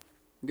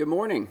Good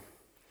morning.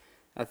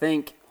 I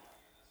think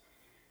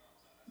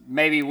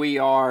maybe we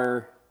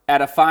are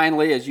at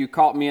finally, as you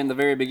caught me in the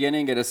very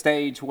beginning, at a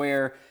stage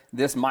where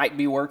this might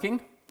be working,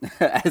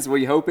 as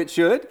we hope it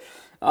should.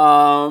 A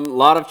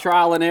lot of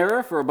trial and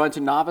error for a bunch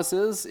of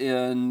novices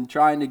in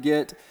trying to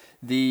get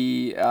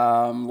the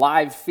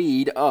live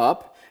feed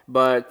up,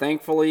 but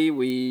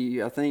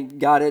thankfully I think,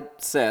 got it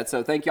set.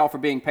 So thank y'all for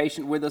being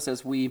patient with us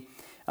as we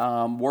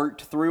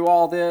worked through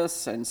all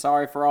this, and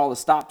sorry for all the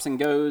stops and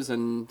goes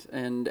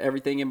and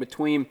everything in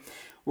between.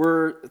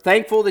 We're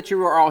thankful that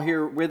you are all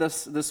here with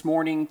us this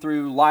morning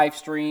through live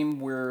stream.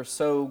 We're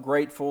so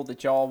grateful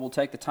that y'all will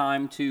take the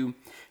time to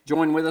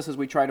join with us as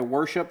we try to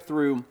worship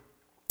through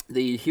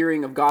the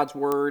hearing of God's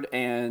word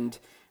and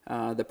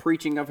the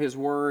preaching of his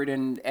word,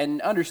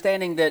 and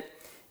understanding that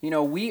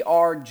we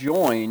are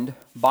joined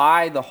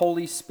by the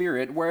Holy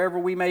Spirit wherever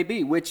we may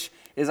be, which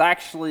is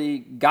actually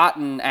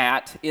gotten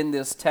at in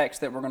this text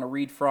that we're going to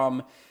read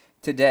from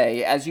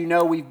today. As you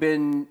know, we've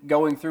been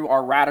going through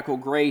our Radical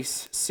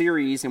Grace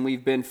series, and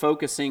we've been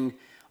focusing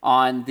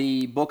on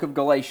the book of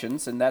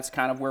Galatians, and that's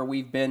kind of where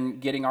we've been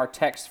getting our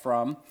text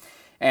from.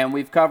 And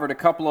we've covered a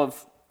couple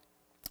of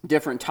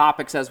different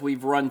topics as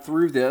we've run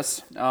through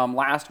this.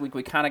 Last week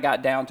we kind of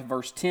got down to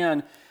verse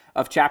 10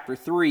 of chapter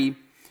 3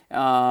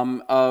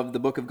 of the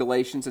book of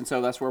Galatians, and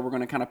so that's where we're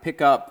going to kind of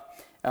pick up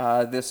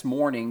this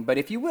morning. But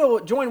if you will,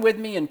 join with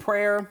me in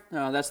prayer.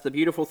 That's the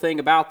beautiful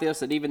thing about this,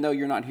 that even though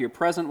you're not here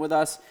present with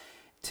us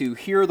to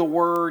hear the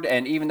word,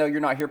 and even though you're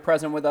not here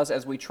present with us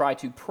as we try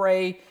to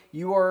pray,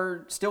 you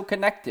are still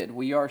connected.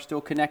 We are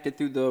still connected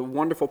through the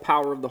wonderful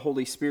power of the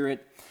Holy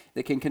Spirit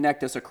that can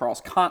connect us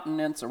across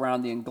continents,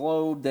 around the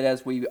globe, that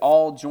as we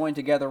all join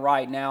together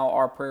right now,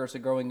 our prayers are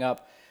going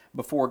up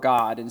before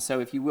God. And so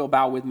if you will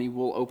bow with me,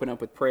 we'll open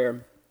up with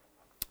prayer.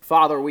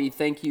 Father, we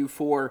thank you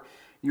for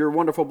your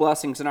wonderful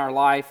blessings in our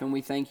life, and we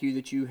thank you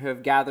that you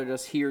have gathered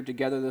us here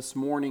together this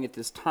morning at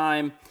this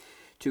time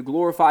to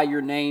glorify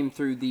your name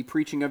through the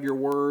preaching of your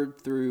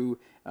word, through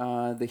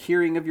the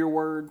hearing of your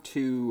word,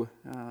 to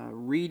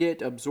read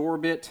it,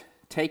 absorb it,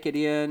 take it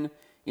in,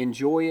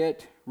 enjoy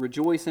it,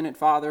 rejoice in it,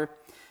 Father,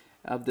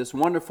 of this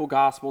wonderful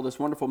gospel, this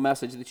wonderful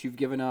message that you've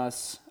given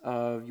us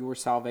of your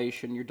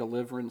salvation, your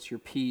deliverance, your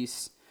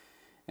peace,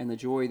 and the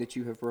joy that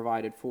you have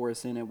provided for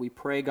us in it. We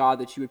pray, God,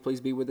 that you would please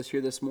be with us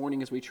here this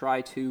morning as we try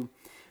to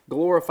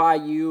glorify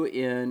you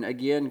in,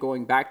 again,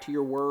 going back to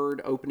your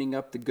word, opening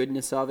up the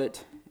goodness of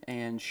it,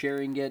 and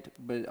sharing it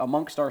but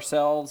amongst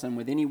ourselves and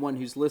with anyone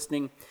who's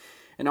listening.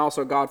 And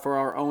also, God, for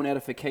our own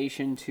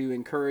edification, to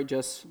encourage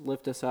us,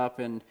 lift us up,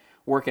 and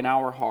work in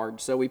our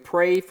hearts. So we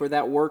pray for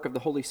that work of the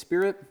Holy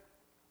Spirit.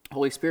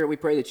 Holy Spirit, we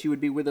pray that you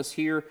would be with us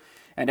here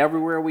and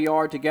everywhere we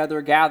are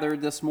together,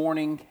 gathered this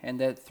morning, and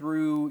that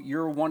through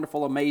your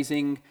wonderful,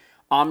 amazing,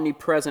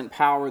 omnipresent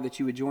power, that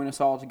you would join us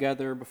all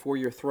together before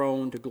your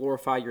throne to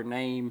glorify your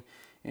name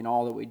in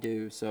all that we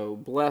do. So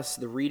bless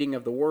the reading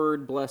of the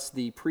word, bless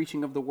the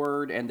preaching of the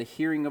word, and the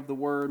hearing of the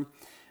word,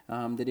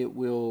 that it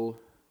will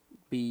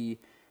be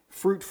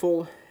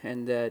fruitful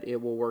and that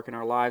it will work in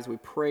our lives. We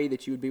pray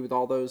that you would be with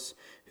all those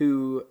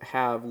who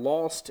have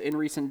lost in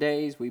recent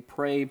days. We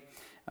pray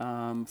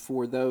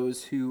for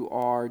those who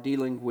are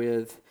dealing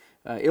with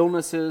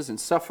illnesses and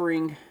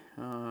suffering,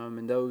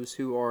 and those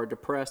who are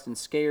depressed and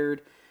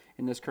scared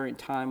in this current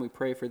time. We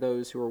pray for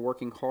those who are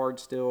working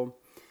hard still,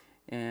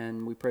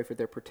 and we pray for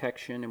their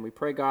protection. And we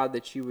pray, God,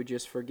 that you would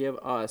just forgive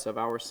us of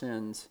our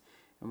sins.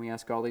 And we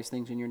ask all these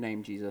things in your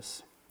name,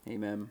 Jesus.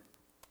 Amen.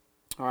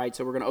 All right,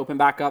 so we're going to open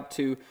back up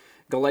to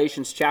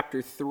Galatians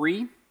chapter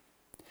 3. I'm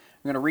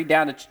going to read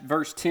down to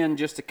verse 10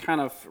 just to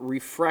kind of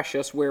refresh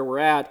us where we're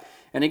at.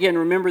 And again,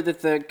 remember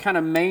that the kind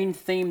of main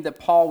theme that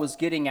Paul was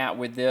getting at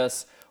with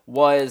this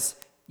was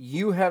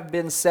you have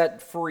been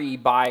set free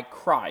by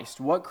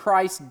Christ. What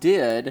Christ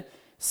did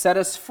set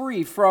us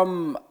free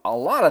from a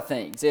lot of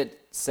things.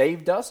 It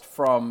saved us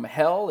from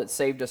hell. It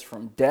saved us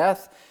from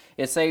death.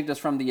 It saved us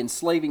from the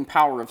enslaving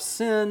power of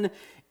sin.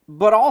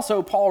 But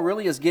also, Paul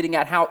really is getting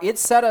at how it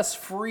set us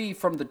free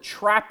from the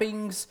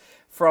trappings,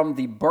 from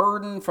the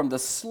burden, from the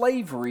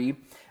slavery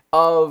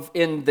of,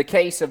 in the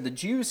case of the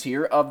Jews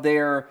here, of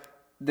their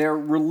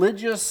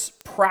religious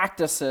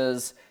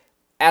practices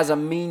as a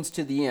means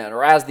to the end,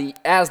 or as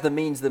the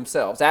means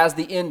themselves, as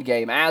the end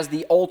game, as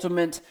the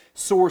ultimate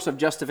source of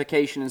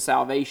justification and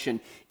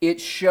salvation. It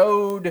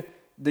showed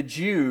the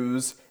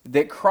Jews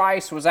that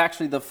Christ was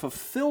actually the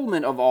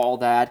fulfillment of all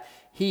that.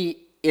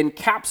 He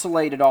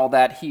encapsulated all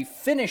that. He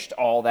finished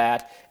all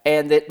that,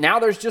 and that now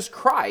there's just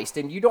Christ,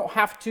 and you don't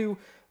have to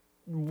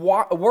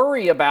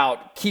worry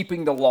about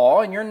keeping the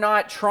law, and you're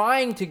not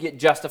trying to get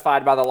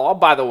justified by the law.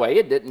 By the way,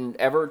 it didn't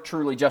ever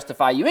truly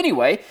justify you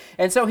anyway.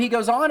 And so he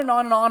goes on and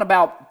on and on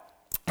about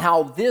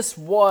how this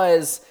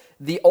was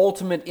the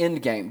ultimate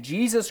end game.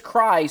 Jesus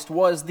Christ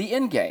was the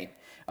end game.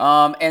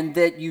 And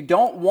that you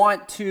don't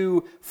want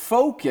to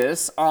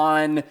focus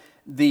on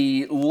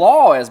the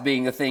law as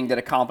being the thing that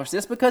accomplished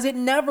this, because it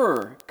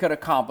never could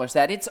accomplish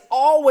that. It's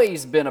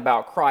always been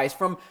about Christ.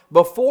 From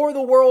before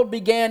the world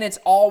began, it's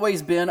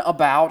always been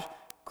about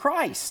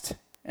Christ.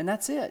 And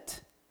that's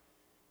it.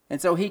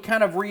 And so he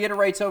kind of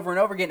reiterates over and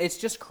over again, it's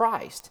just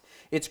Christ.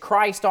 It's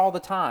Christ all the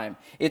time.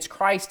 It's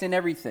Christ in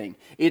everything.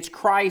 It's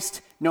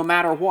Christ no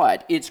matter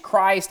what. It's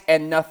Christ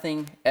and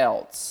nothing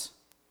else.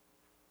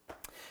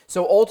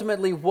 So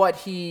ultimately what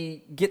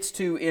he gets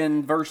to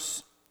in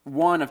verse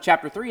 1 of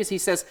chapter 3 is he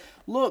says,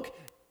 look,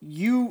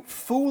 you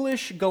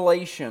foolish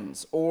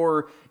Galatians,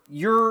 or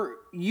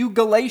you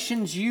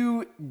Galatians,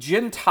 you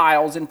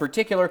Gentiles in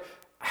particular,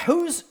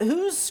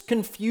 who's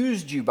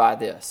confused you by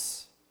this?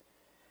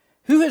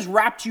 Who has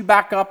wrapped you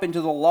back up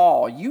into the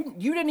law? You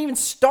didn't even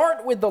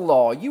start with the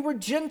law. You were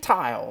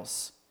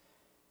Gentiles.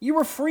 You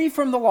were free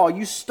from the law.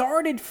 You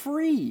started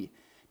free.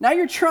 Now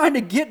you're trying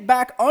to get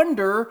back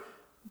under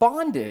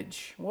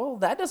bondage. Well,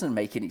 that doesn't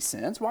make any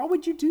sense. Why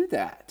would you do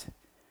that?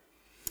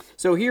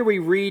 So here we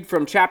read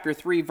from chapter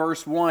 3,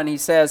 verse 1. He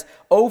says,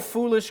 O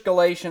foolish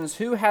Galatians,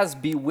 who has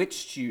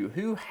bewitched you?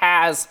 Who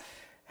has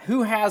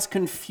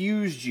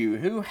confused you?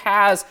 Who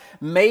has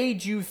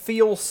made you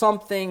feel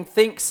something,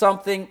 think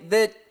something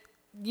that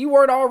you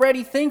weren't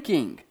already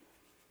thinking?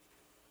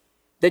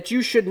 That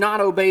you should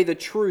not obey the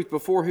truth,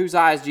 before whose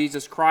eyes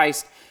Jesus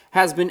Christ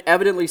has been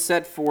evidently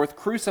set forth,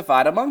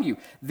 crucified among you.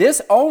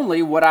 This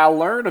only would I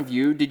learn of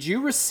you. Did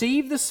you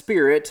receive the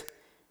Spirit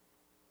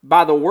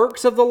by the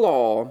works of the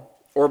law,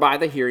 or by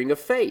the hearing of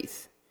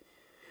faith?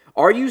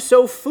 Are you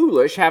so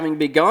foolish, having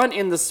begun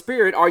in the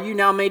Spirit, are you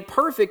now made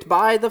perfect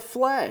by the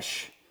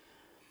flesh?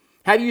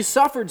 Have you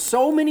suffered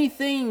so many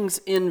things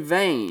in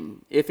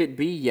vain, if it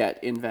be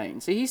yet in vain?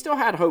 See, he still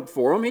had hope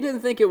for them. He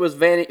didn't think it was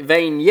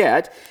vain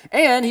yet.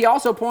 And he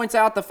also points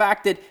out the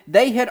fact that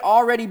they had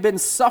already been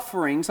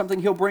suffering,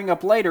 something he'll bring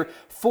up later,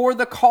 for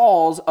the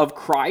cause of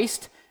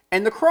Christ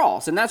and the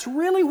cross. And that's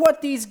really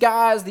what these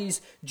guys,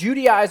 these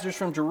Judaizers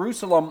from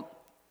Jerusalem,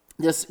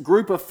 this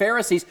group of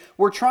Pharisees,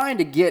 were trying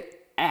to get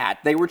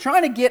at. They were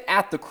trying to get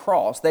at the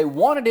cross. They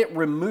wanted it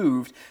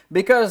removed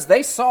because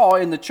they saw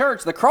in the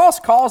church the cross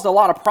caused a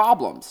lot of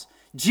problems.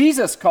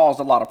 Jesus caused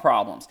a lot of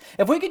problems.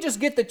 If we could just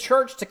get the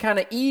church to kind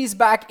of ease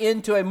back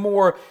into a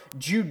more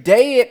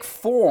Judaic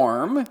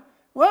form,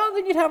 well,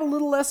 then you'd have a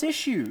little less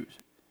issues.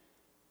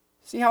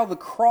 See how the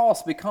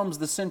cross becomes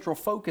the central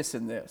focus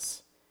in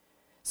this.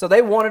 So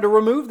they wanted to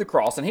remove the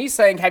cross. And he's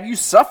saying, have you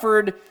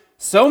suffered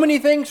so many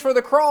things for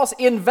the cross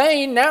in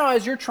vain now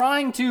as you're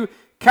trying to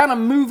kind of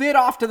move it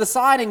off to the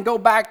side and go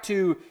back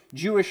to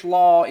Jewish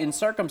law in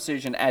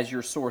circumcision as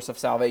your source of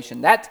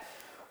salvation? That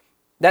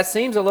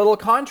seems a little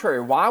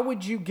contrary. Why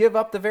would you give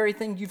up the very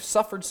thing you've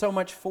suffered so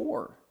much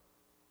for?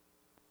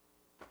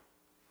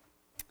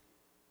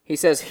 He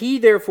says, he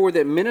therefore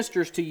that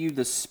ministers to you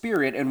the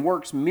Spirit and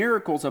works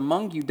miracles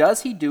among you,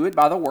 does he do it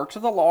by the works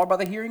of the law or by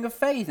the hearing of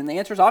faith? And the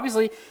answer is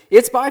obviously,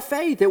 it's by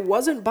faith. It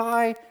wasn't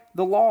by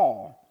the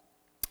law.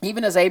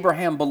 Even as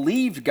Abraham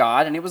believed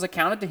God, and it was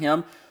accounted to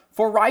him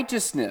for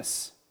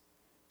righteousness.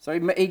 So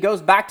he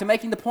goes back to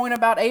making the point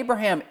about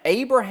Abraham.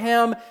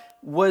 Abraham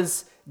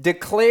was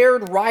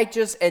declared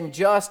righteous and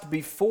just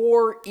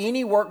before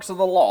any works of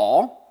the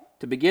law,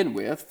 to begin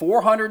with,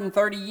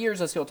 430 years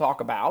as he'll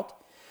talk about.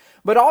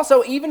 But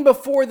also even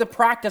before the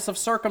practice of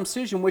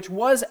circumcision, which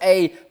was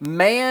a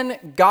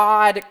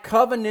man-God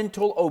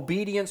covenantal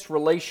obedience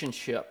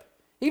relationship.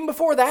 Even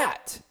before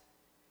that.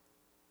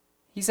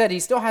 He said he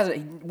still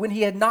hasn't, when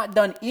he had not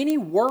done any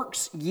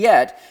works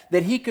yet,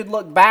 that he could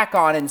look back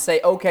on and say,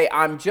 okay,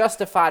 I'm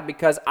justified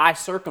because I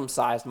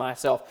circumcised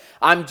myself.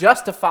 I'm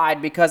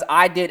justified because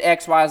I did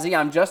X, Y, Z.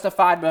 I'm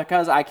justified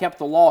because I kept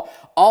the law.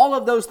 All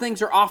of those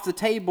things are off the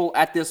table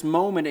at this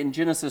moment in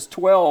Genesis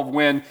 12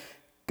 when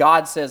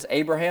God says,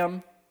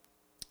 Abraham,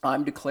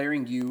 I'm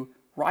declaring you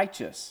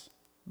righteous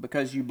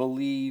because you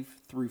believe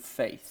through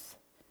faith.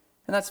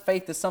 And that's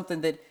faith is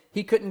something that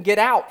he couldn't get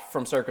out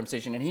from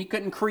circumcision, and he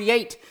couldn't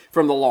create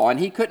from the law, and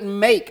he couldn't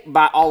make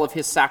by all of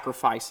his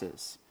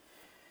sacrifices.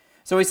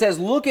 So he says,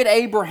 look at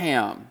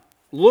Abraham.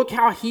 Look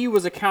how he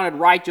was accounted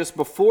righteous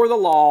before the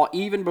law,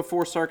 even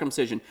before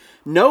circumcision.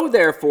 Know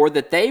therefore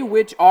that they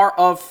which are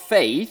of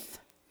faith,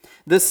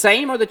 the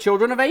same are the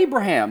children of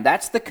Abraham.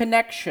 That's the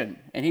connection,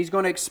 and he's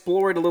going to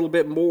explore it a little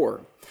bit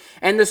more.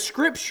 And the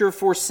scripture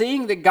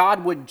foreseeing that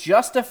God would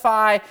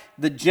justify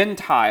the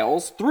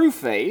Gentiles through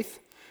faith,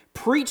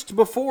 preached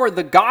before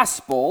the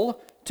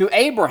gospel to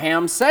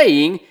Abraham,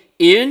 saying,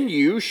 in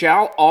you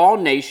shall all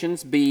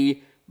nations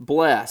be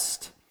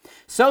blessed.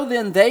 So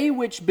then they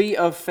which be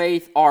of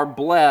faith are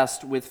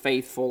blessed with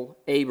faithful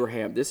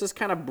Abraham. This is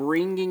kind of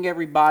bringing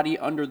everybody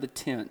under the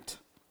tent.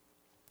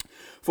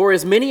 For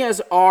as many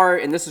as are,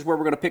 and this is where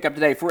we're going to pick up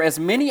today, for as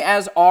many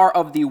as are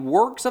of the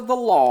works of the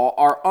law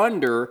are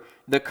under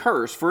the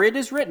curse. For it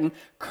is written,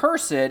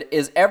 cursed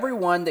is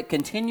everyone that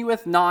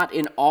continueth not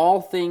in all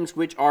things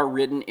which are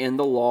written in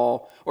the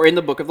law, or in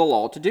the book of the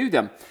law to do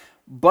them.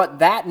 But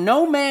that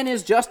no man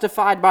is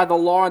justified by the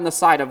law in the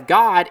sight of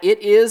God, it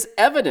is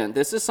evident.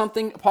 This is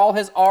something Paul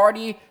has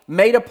already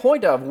made a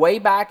point of way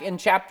back in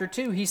chapter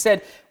 2. He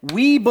said,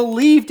 we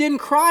believed in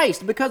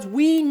Christ because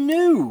we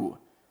knew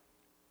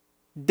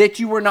that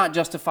you were not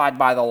justified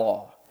by the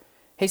law.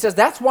 He says,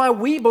 that's why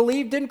we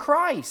believed in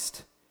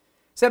Christ.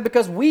 Said,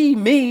 because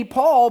me,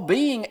 Paul,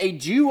 being a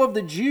Jew of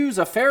the Jews,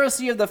 a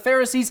Pharisee of the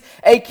Pharisees,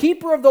 a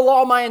keeper of the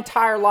law my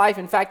entire life,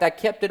 in fact, I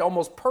kept it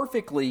almost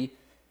perfectly,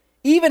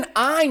 even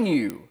I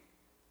knew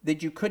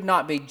that you could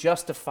not be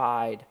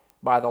justified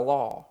by the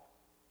law.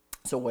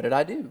 So what did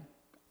I do?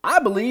 I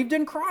believed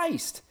in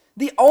Christ,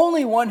 the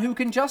only one who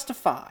can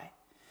justify.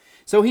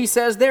 So he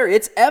says there,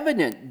 it's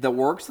evident the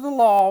works of the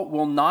law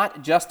will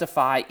not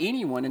justify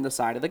anyone in the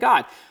sight of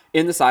God.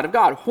 In the sight of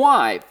God.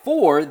 Why?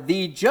 For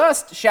the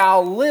just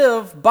shall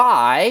live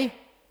by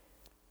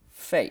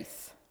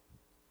faith.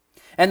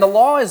 And the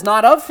law is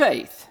not of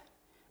faith,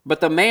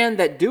 but the man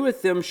that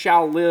doeth them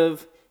shall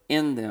live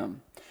in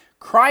them.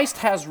 Christ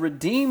has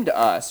redeemed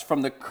us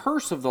from the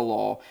curse of the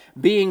law,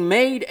 being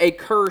made a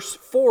curse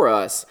for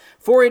us.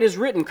 For it is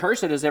written,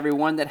 cursed is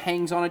everyone that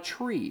hangs on a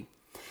tree,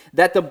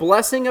 that the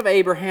blessing of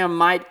Abraham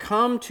might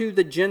come to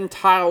the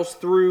Gentiles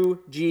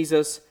through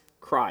Jesus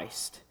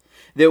Christ,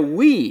 that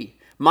we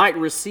might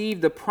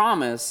receive the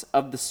promise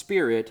of the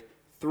Spirit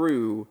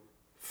through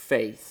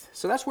faith.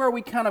 So that's where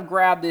we kind of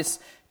grab this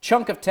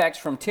chunk of text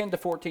from 10 to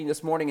 14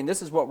 this morning, and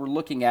this is what we're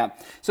looking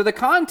at. So the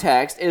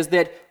context is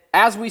that,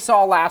 as we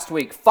saw last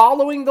week,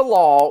 following the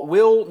law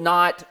will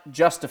not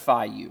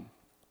justify you.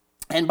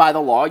 And by the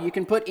law, you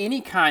can put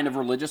any kind of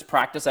religious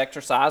practice,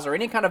 exercise, or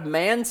any kind of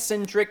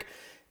man-centric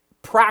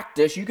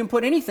practice. You can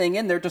put anything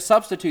in there to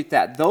substitute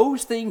that.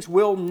 Those things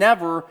will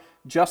never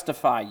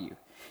justify you.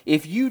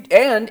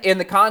 And in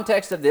the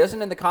context of this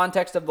and in the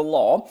context of the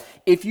law,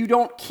 if you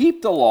don't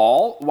keep the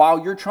law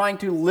while you're trying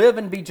to live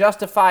and be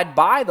justified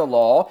by the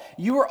law,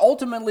 you are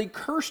ultimately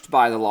cursed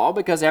by the law,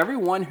 because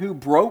everyone who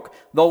broke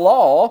the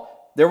law,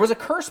 there was a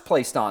curse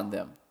placed on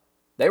them.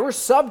 They were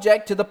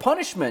subject to the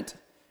punishment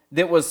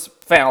that was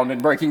found in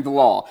breaking the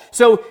law.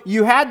 So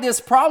you had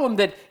this problem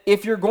that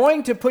if you're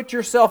going to put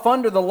yourself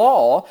under the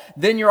law,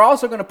 then you're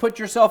also going to put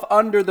yourself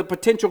under the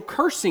potential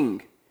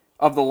cursing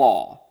of the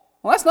law.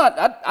 Well, that's not,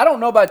 I don't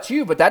know about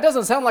you, but that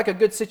doesn't sound like a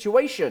good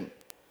situation.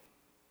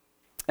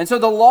 And so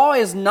the law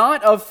is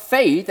not of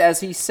faith,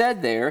 as he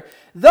said there,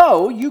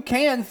 though you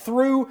can,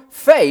 through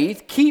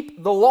faith,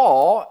 keep the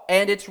law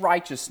and its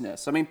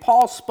righteousness. I mean,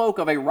 Paul spoke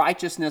of a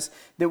righteousness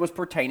that was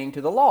pertaining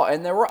to the law.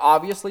 And there were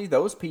obviously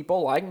those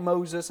people like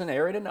Moses and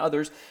Aaron and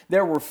others.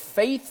 There were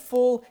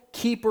faithful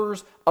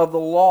keepers of the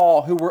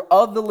law who were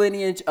of the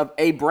lineage of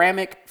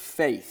Abrahamic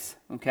faith,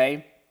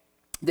 okay,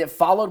 that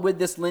followed with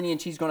this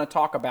lineage he's going to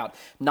talk about.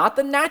 Not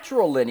the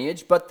natural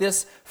lineage, but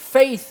this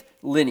faith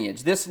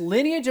lineage. This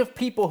lineage of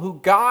people who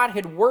God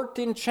had worked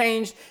and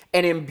changed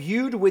and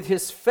imbued with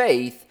his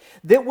faith,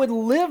 that would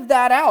live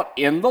that out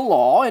in the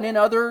law and in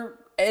other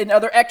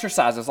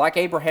exercises, like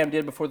Abraham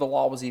did before the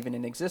law was even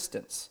in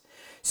existence.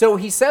 So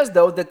he says,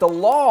 though, that the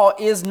law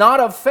is not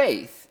of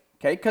faith,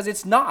 okay, because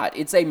it's not.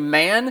 It's a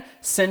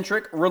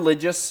man-centric,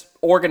 religious,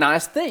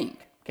 organized thing.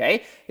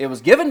 Okay, it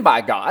was given by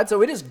God,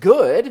 so it is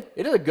good.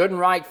 It is a good and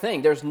right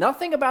thing. There's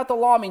nothing about the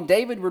law. I mean,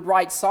 David would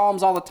write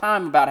psalms all the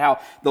time about how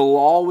the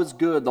law was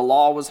good, the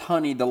law was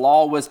honey, the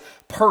law was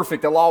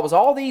perfect, the law was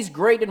all these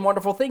great and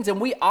wonderful things.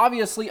 And we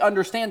obviously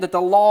understand that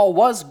the law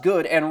was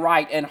good and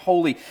right and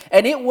holy.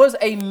 And it was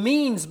a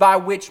means by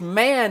which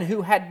man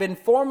who had been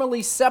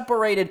formerly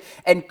separated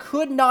and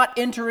could not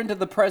enter into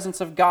the presence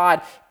of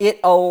God,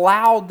 it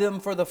allowed them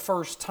for the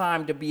first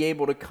time to be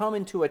able to come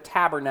into a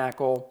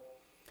tabernacle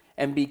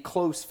and be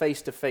close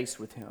face to face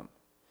with him.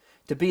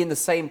 To be in the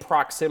same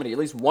proximity. At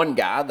least one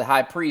guy, the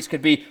high priest,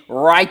 could be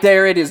right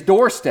there at his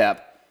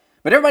doorstep.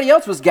 But everybody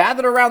else was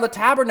gathered around the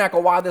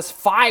tabernacle while this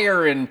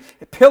fire and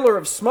pillar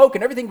of smoke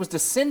and everything was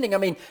descending. I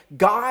mean,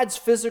 God's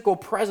physical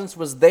presence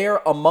was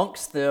there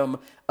amongst them.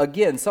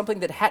 Again, something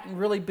that hadn't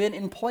really been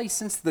in place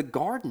since the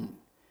garden.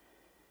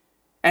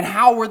 And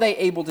how were they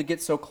able to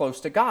get so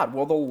close to God?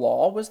 Well, the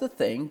law was the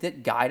thing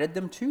that guided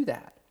them to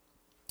that.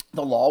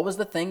 The law was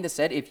the thing that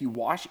said, if you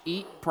wash,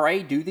 eat,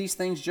 pray, do these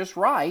things just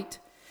right,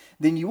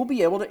 then you will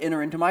be able to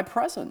enter into my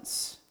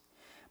presence.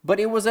 But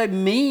it was a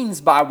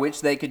means by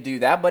which they could do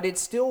that, but it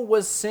still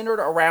was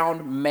centered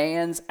around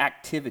man's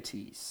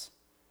activities.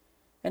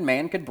 And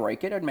man could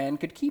break it and man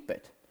could keep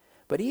it.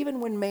 But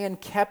even when man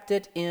kept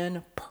it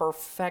in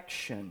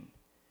perfection,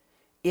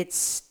 it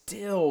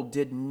still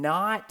did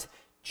not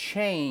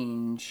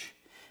change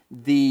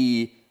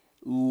the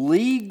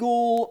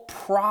legal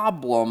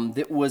problem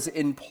that was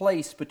in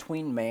place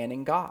between man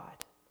and God.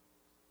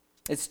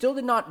 It still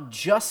did not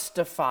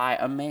justify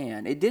a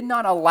man. It did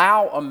not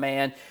allow a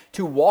man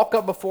to walk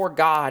up before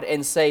God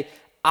and say,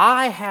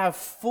 I have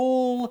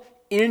full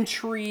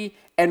entry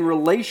and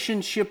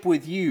relationship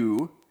with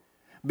you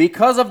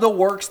because of the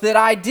works that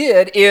I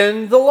did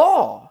in the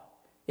law.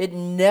 It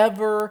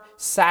never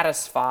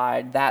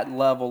satisfied that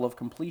level of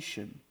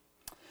completion.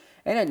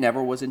 And it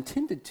never was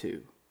intended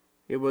to.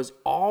 It was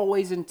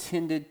always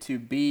intended to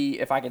be,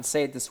 if I can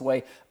say it this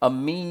way, a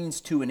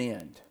means to an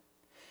end.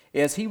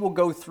 as he will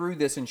go through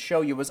this and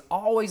show you, was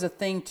always a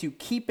thing to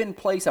keep in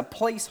place, a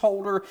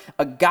placeholder,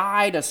 a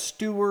guide, a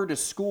steward, a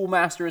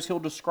schoolmaster, as he'll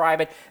describe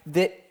it,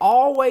 that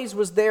always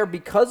was there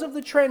because of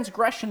the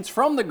transgressions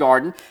from the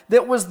garden,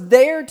 that was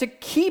there to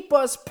keep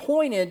us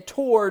pointed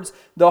towards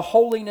the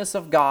holiness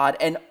of God,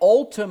 and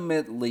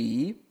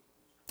ultimately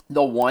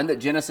the one that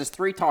Genesis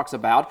 3 talks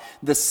about,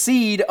 the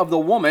seed of the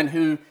woman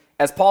who,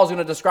 as Paul's going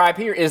to describe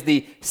here, is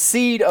the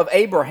seed of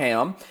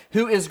Abraham,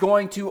 who is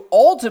going to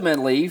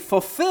ultimately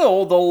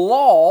fulfill the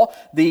law,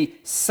 the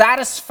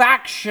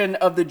satisfaction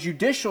of the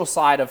judicial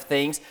side of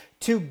things,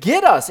 to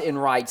get us in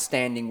right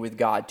standing with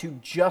God, to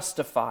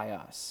justify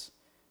us.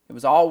 It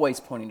was always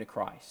pointing to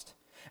Christ.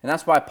 And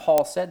that's why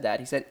Paul said that.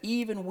 He said,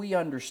 even we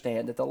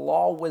understand that the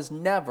law was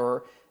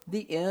never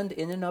the end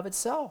in and of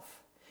itself.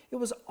 It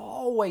was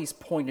always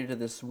pointed to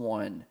this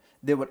one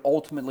that would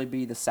ultimately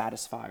be the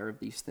satisfier of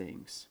these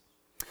things.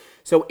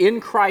 So in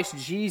Christ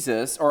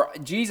Jesus, or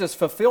Jesus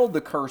fulfilled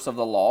the curse of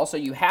the law. So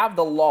you have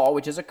the law,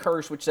 which is a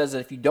curse, which says that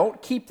if you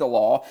don't keep the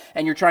law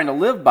and you're trying to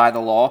live by the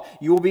law,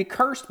 you will be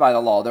cursed by the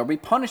law. There will be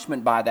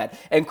punishment by that.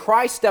 And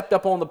Christ stepped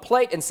up on the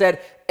plate and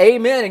said,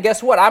 amen. And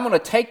guess what? I'm going to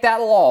take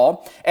that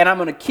law and I'm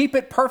going to keep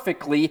it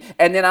perfectly.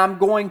 And then I'm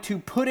going to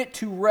put it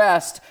to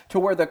rest to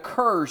where the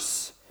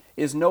curse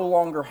is no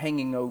longer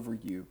hanging over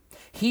you.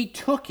 He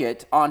took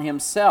it on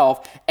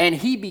himself, and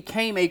he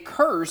became a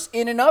curse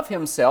in and of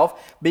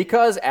himself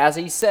because, as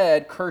he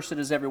said, cursed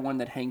is everyone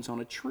that hangs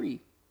on a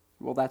tree.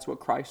 Well, that's what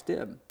Christ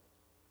did.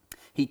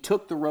 He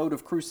took the road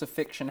of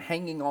crucifixion,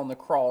 hanging on the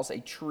cross, a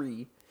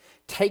tree,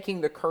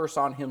 taking the curse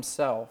on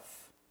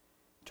himself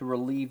to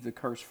relieve the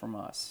curse from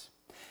us.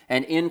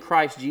 And in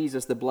Christ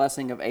Jesus, the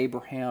blessing of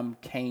Abraham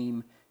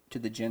came to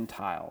the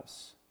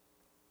Gentiles.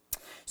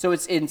 So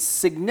it's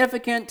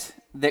insignificant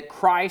that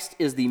Christ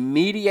is the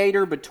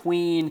mediator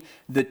between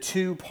the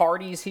two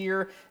parties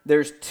here.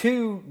 There's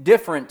two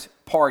different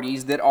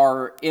parties that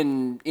are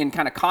in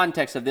kind of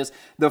context of this.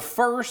 The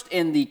first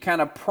and the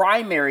kind of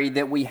primary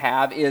that we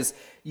have is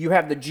you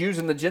have the Jews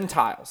and the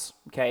Gentiles,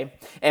 okay?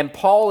 And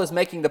Paul is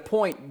making the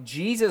point,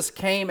 Jesus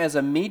came as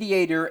a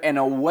mediator and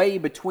a way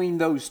between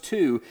those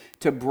two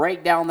to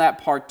break down that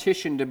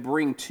partition, to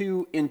bring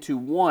two into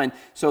one,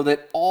 so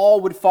that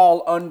all would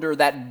fall under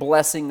that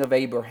blessing of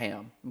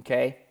Abraham,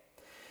 okay?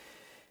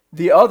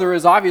 The other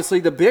is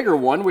obviously the bigger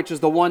one, which is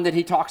the one that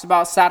he talks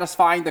about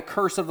satisfying the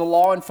curse of the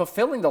law and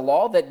fulfilling the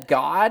law, that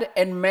God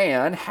and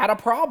man had a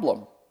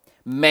problem.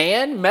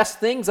 Man messed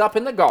things up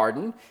in the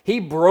garden. He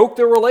broke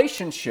the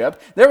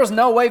relationship. There was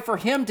no way for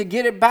him to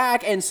get it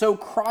back, and so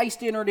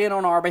Christ entered in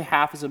on our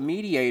behalf as a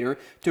mediator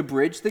to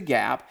bridge the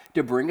gap,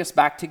 to bring us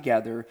back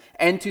together,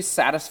 and to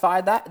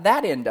satisfy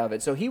that end of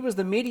it. So he was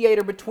the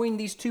mediator between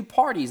these two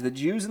parties, the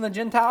Jews and the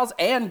Gentiles,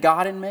 and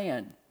God and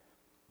man.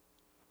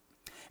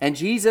 And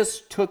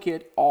Jesus took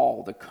it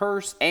all, the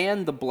curse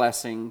and the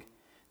blessing,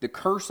 the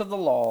curse of the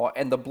law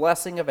and the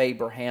blessing of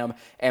Abraham,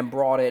 and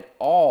brought it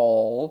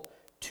all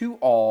to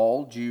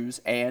all Jews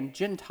and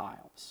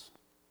Gentiles.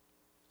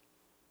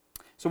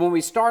 So when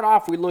we start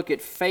off, we look at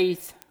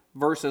faith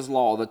versus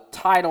law. The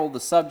title,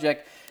 the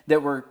subject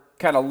that we're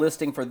kind of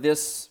listing for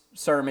this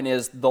sermon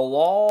is The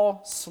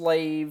Law,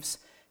 Slaves,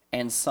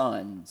 and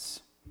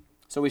Sons.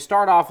 So we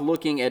start off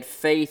looking at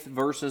faith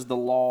versus the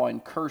law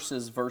and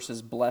curses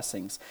versus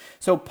blessings.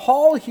 So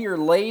Paul here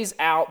lays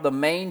out the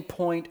main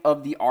point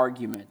of the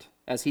argument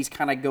as he's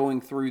kind of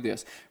going through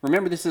this.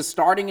 Remember, this is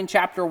starting in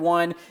chapter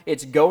 1.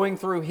 It's going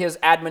through his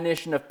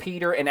admonition of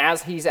Peter, and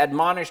as he's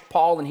admonished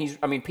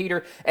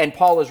Peter, and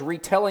Paul is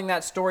retelling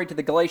that story to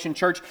the Galatian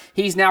church,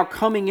 he's now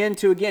coming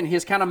into, again,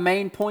 his kind of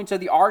main points of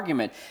the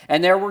argument.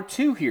 And there were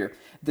two here.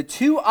 The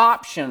two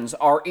options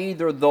are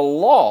either the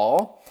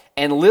law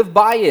and live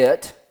by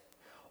it,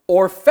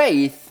 or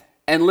faith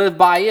and live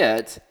by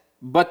it,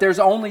 but there's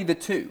only the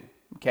two,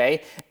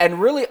 okay?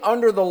 And really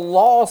under the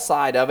law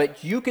side of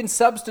it, you can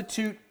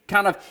substitute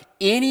kind of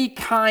any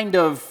kind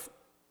of,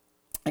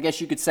 I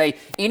guess you could say,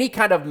 any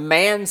kind of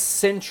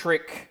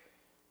man-centric,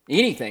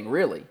 anything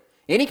really.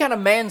 Any kind of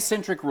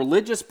man-centric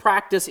religious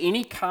practice,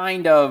 any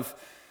kind of,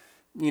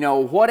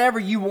 whatever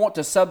you want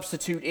to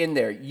substitute in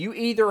there. You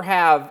either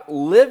have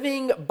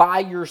living by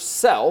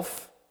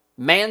yourself,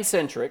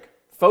 man-centric,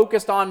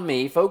 focused on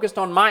me, focused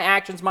on my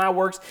actions, my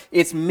works.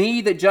 It's me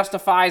that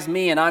justifies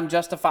me, and I'm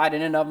justified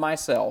in and of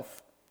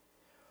myself.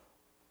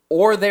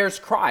 Or there's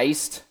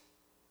Christ,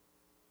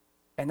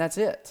 and that's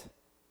it.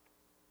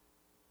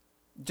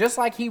 Just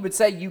like he would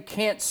say you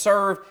can't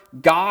serve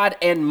God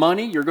and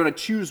money, you're going to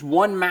choose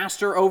one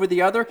master over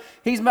the other.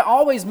 He's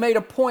always made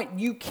a point,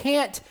 you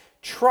can't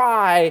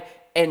try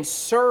and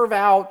serve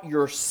out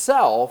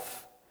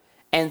yourself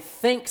and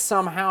think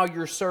somehow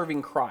you're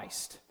serving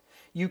Christ.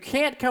 You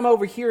can't come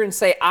over here and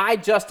say, I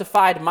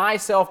justified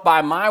myself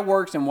by my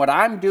works and what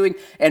I'm doing,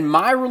 and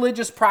my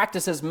religious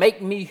practices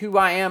make me who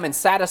I am and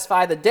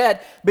satisfy the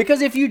debt.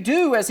 Because if you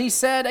do, as he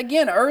said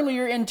again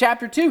earlier in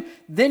chapter 2,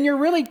 then you're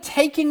really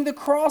taking the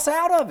cross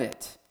out of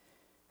it.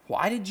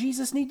 Why did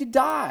Jesus need to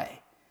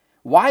die?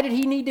 Why did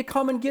he need to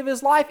come and give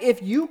his life?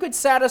 If you could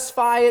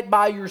satisfy it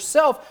by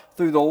yourself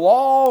through the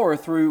law or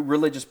through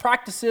religious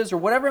practices or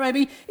whatever it may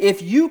be,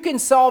 if you can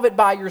solve it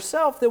by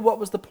yourself, then what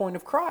was the point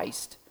of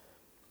Christ?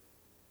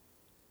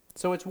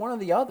 So it's one or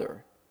the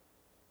other.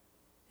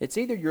 It's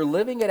either you're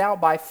living it out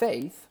by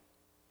faith,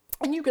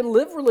 and you can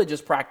live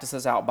religious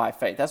practices out by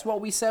faith. That's what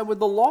we said with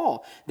the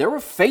law. There were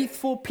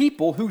faithful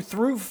people who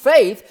through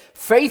faith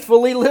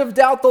faithfully lived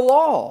out the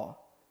law.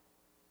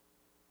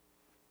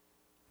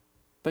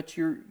 But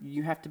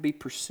you have to be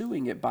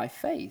pursuing it by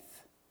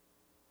faith.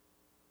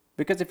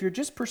 Because if you're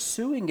just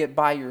pursuing it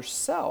by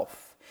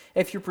yourself,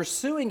 if you're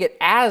pursuing it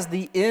as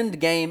the end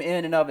game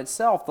in and of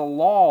itself, the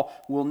law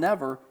will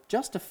never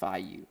justify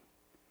you.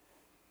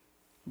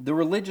 The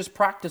religious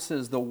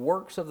practices, the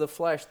works of the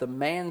flesh, the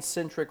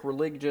man-centric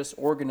religious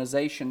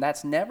organization,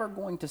 that's never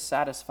going to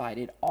satisfy it.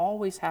 It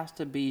always has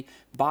to be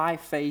by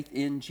faith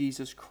in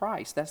Jesus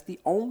Christ. That's the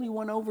only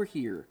one over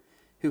here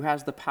who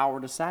has the power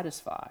to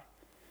satisfy.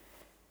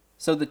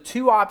 So the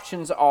two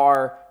options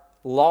are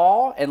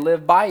law and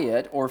live by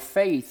it, or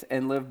faith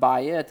and live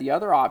by it. The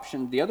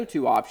other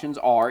two options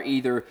are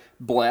either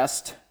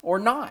blessed or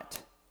not.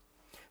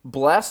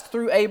 Blessed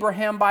through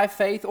Abraham by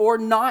faith, or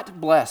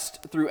not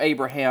blessed through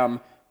Abraham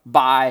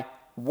by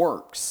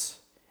works.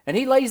 And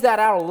he lays that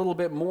out a little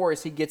bit more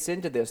as he gets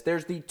into this.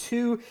 There's the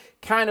two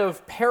kind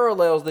of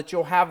parallels that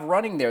you'll have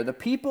running there. The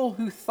people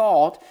who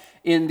thought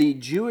in the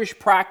Jewish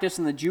practice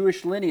and the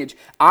Jewish lineage,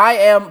 I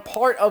am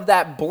part of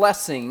that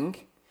blessing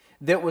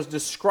that was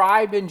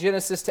described in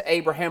Genesis to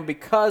Abraham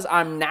because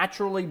I'm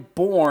naturally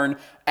born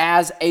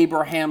as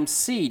Abraham's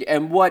seed.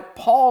 And what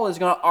Paul is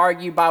going to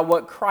argue by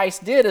what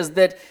Christ did is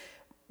that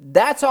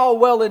that's all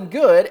well and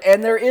good,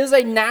 and there is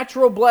a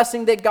natural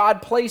blessing that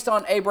God placed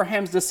on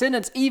Abraham's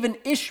descendants. Even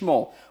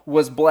Ishmael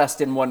was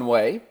blessed in one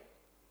way.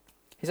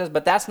 He says,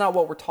 but that's not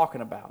what we're talking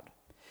about.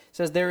 He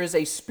says there is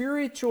a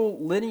spiritual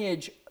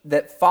lineage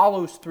that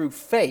follows through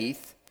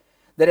faith,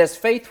 that as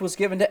faith was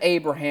given to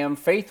Abraham,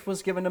 faith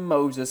was given to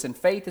Moses, and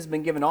faith has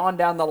been given on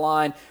down the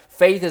line.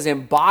 Faith is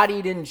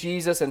embodied in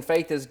Jesus, and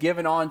faith is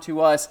given on to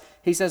us.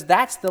 He says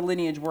that's the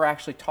lineage we're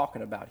actually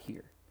talking about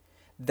here.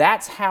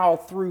 That's how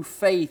through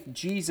faith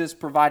Jesus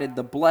provided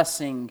the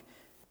blessing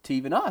to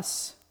even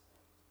us,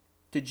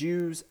 to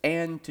Jews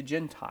and to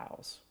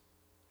Gentiles.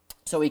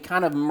 So he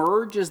kind of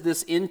merges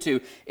this into,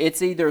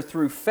 it's either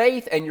through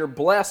faith and you're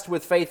blessed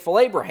with faithful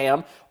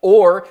Abraham,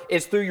 or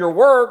it's through your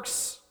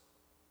works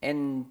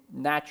and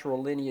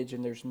natural lineage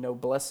and there's no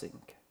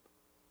blessing.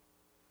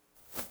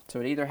 So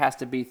it either has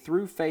to be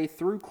through faith,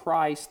 through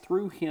Christ,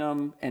 through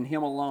him and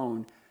him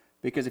alone,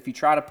 because if you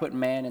try to put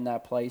man in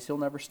that place, he'll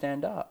never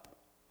stand up.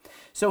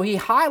 So he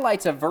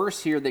highlights a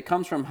verse here that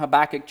comes from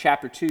Habakkuk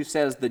chapter 2,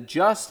 says, the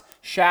just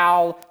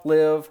shall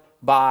live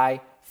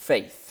by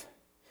faith.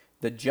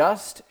 The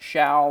just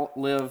shall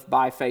live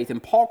by faith.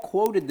 And Paul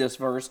quoted this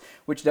verse,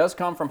 which does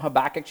come from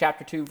Habakkuk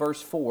chapter 2,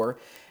 verse 4.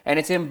 And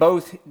it's in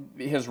both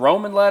his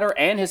Roman letter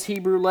and his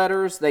Hebrew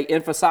letters. They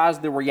emphasize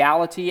the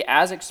reality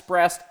as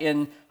expressed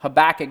in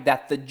Habakkuk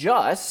that the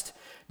just,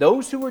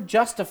 those who are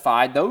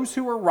justified, those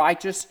who are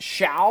righteous,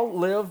 shall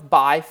live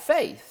by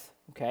faith.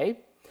 Okay?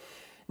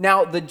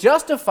 Now, the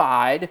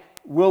justified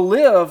will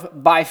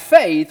live by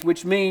faith,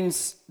 which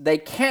means they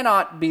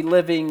cannot be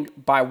living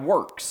by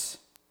works.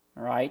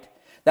 All right?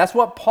 That's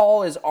what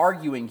Paul is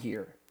arguing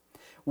here.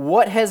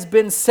 What has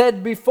been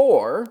said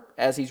before,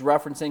 as he's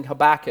referencing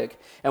Habakkuk,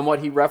 and what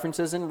he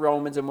references in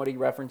Romans and what he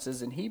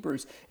references in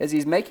Hebrews, is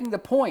he's making the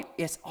point,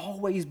 it's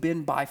always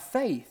been by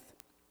faith.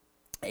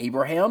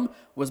 Abraham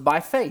was by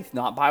faith,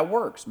 not by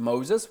works.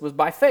 Moses was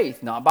by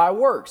faith, not by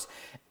works.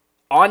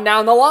 On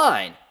down the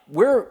line,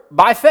 we're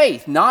by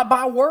faith, not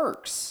by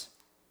works.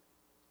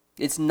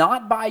 It's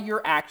not by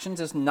your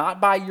actions. It's not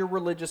by your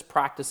religious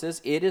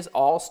practices. It is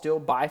all still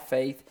by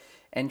faith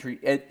and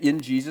in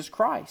Jesus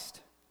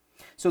Christ.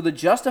 So the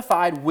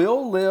justified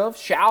will live,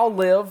 shall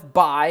live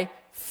by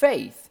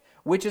faith,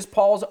 which is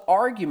Paul's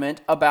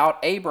argument about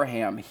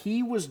Abraham.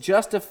 He was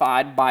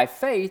justified by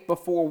faith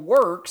before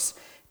works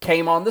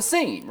came on the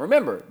scene.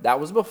 Remember, that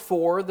was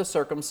before the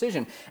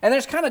circumcision. And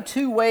there's kind of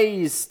two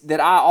ways that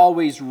I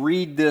always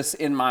read this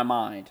in my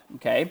mind,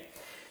 okay?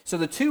 So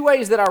the two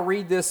ways that I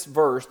read this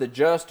verse, the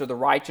just or the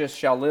righteous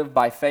shall live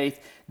by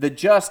faith, the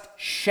just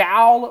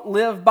shall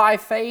live by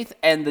faith,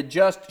 and the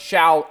just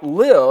shall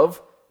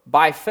live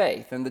by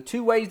faith. And the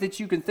two ways that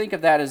you can think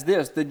of that is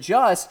this: the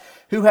just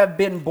who have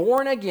been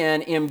born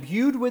again,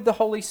 imbued with the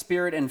Holy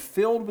Spirit and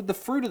filled with the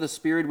fruit of the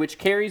Spirit, which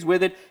carries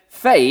with it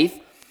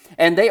faith,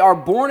 and they are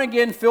born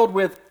again filled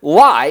with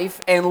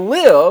life and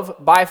live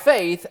by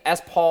faith,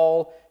 as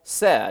Paul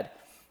said.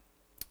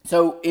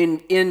 So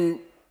in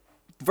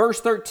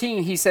verse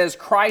 13, he says,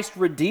 Christ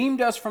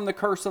redeemed us from the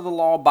curse of the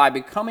law by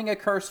becoming a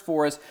curse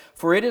for us,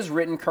 for it is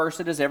written,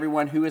 cursed is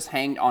everyone who is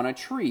hanged on a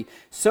tree,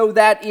 so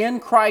that in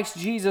Christ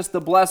Jesus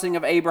the blessing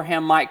of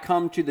Abraham might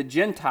come to the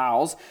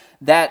Gentiles,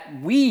 that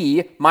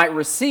we might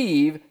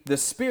receive the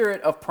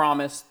spirit of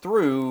promise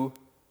through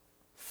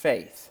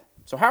faith.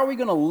 So how are we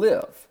going to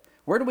live?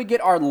 Where do we get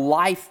our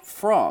life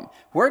from?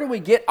 Where do we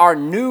get our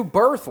new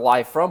birth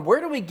life from? Where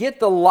do we get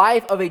the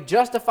life of a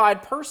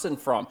justified person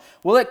from?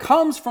 Well, it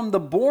comes from the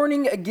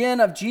born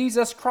again of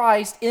Jesus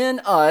Christ in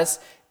us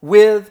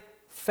with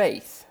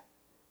faith.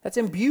 That's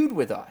imbued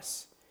with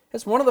us.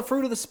 It's one of the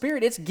fruit of the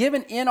Spirit. It's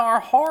given in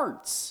our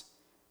hearts.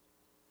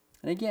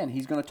 And again,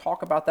 he's going to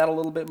talk about that a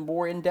little bit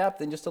more in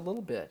depth in just a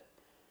little bit.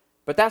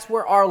 But that's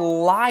where our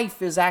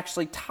life is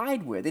actually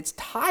tied with. It's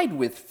tied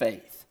with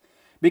faith.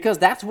 Because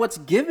that's what's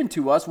given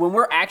to us when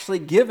we're actually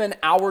given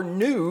our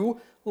new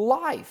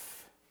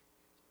life.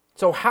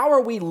 So how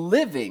are we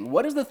living?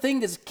 What is the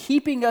thing that's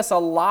keeping us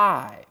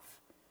alive?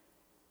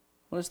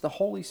 Well, it's the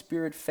Holy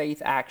Spirit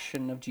faith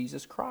action of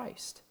Jesus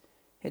Christ.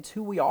 It's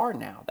who we are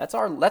now. That's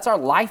our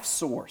life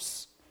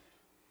source.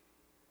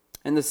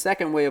 And the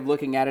second way of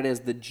looking at it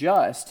is the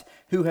just,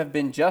 who have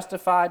been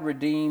justified,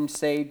 redeemed,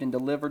 saved, and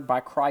delivered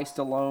by Christ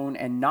alone,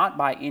 and not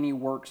by any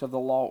works of the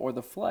law or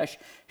the flesh,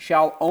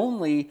 shall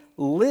only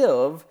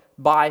live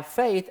by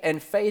faith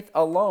and faith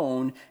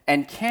alone,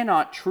 and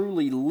cannot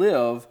truly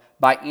live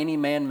by any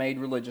man-made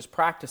religious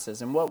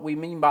practices. And what we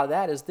mean by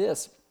that is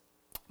this.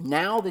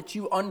 Now that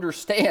you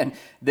understand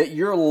that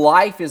your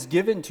life is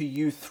given to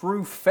you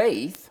through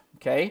faith,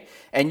 okay,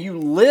 and you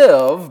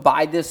live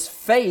by this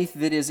faith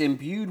that is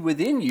imbued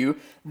within you,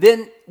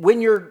 then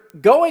when you're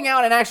going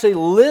out and actually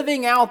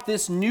living out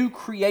this new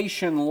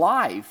creation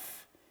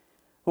life,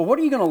 well, what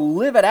are you going to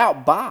live it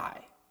out by?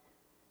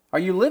 Are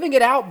you living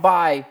it out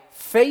by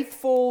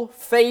faithful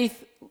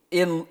faith,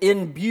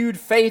 imbued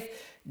faith,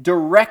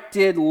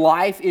 directed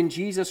life in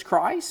Jesus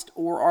Christ?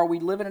 Or are we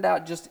living it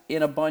out just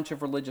in a bunch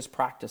of religious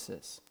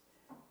practices?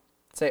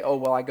 Say, oh,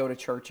 well, I go to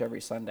church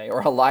every Sunday,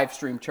 or I live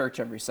stream church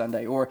every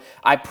Sunday, or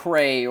I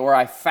pray, or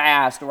I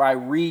fast, or I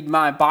read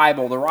my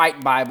Bible, the right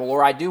Bible,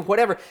 or I do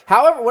whatever.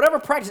 However, whatever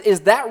practice,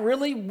 is that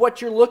really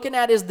what you're looking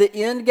at is the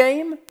end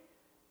game?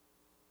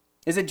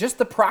 Is it just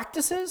the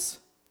practices?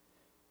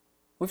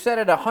 We've said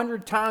it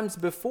 100 times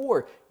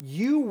before.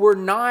 You were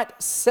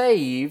not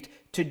saved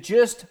to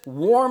just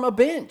warm a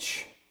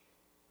bench.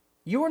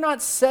 You are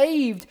not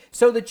saved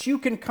so that you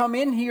can come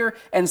in here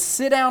and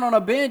sit down on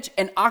a bench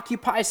and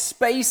occupy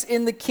space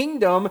in the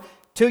kingdom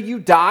till you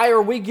die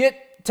or we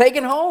get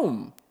taken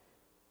home.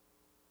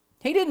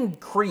 He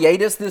didn't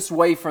create us this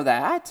way for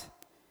that.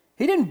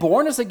 He didn't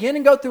born us again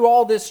and go through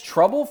all this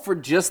trouble for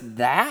just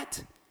that.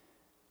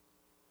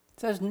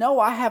 It says,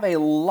 no, I have a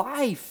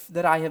life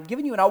that I have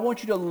given you, and I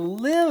want you to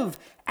live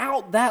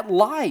out that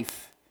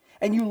life.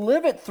 And you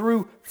live it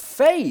through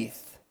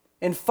faith.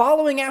 And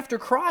following after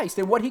Christ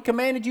and what He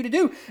commanded you to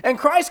do. And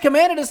Christ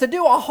commanded us to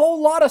do a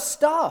whole lot of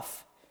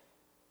stuff.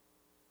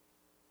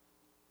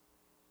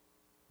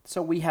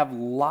 So we have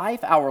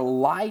life. Our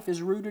life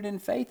is rooted in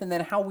faith. And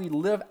then how we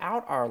live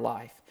out our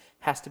life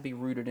has to be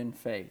rooted in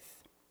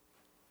faith.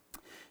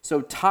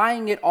 So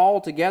tying it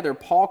all together,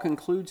 Paul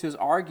concludes his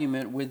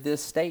argument with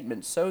this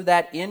statement. So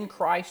that in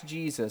Christ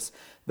Jesus,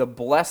 the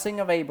blessing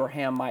of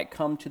Abraham might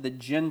come to the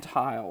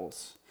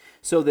Gentiles,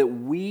 so that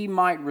we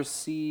might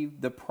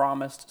receive the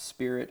promised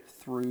Spirit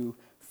through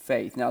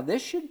faith. Now, this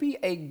should be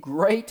a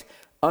great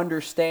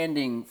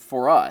understanding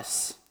for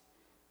us,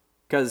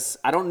 because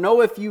I don't know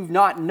if you've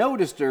not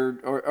noticed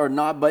or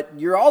not, but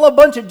you're all a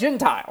bunch of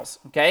Gentiles,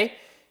 okay?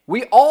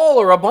 We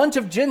all are a bunch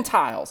of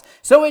Gentiles.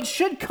 So it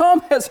should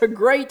come as a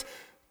great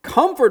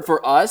comfort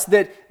for us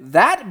that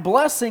that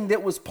blessing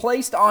that was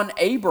placed on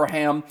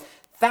Abraham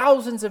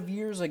thousands of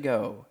years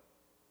ago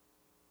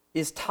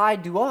is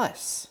tied to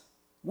us.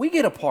 We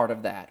get a part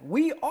of that.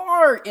 We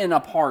are in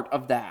a part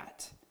of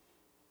that.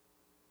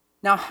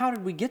 Now, how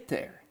did we get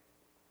there?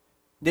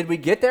 Did we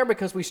get there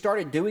because we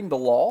started doing the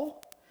law?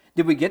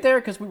 Did we get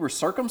there because we were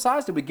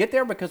circumcised? Did we get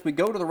there because we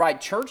go to the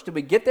right church? Did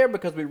we get there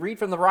because we read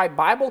from the right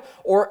Bible?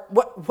 Or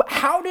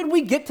how did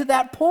we get to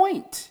that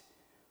point?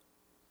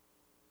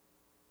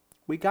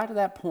 We got to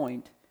that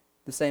point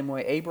the same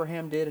way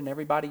Abraham did and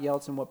everybody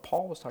else and what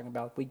Paul was talking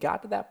about. We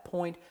got to that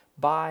point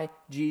by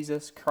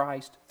Jesus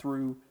Christ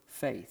through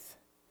faith.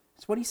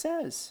 That's what he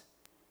says.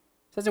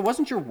 He says it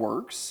wasn't your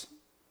works.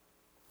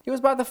 It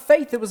was by the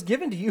faith that was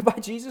given to you by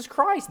Jesus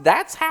Christ.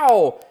 That's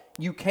how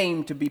you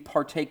came to be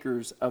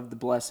partakers of the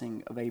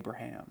blessing of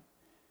Abraham.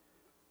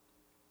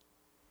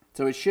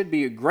 So it should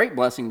be a great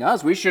blessing to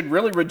us. We should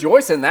really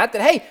rejoice in that,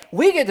 hey,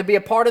 we get to be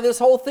a part of this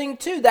whole thing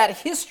too. That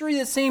history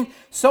that seemed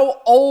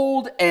so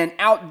old and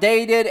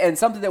outdated and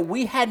something that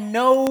we had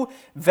no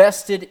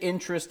vested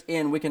interest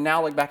in, we can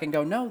now look back and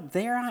go, no,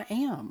 there I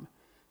am.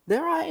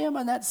 There I am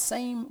in that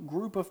same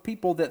group of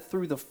people that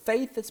through the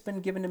faith that's been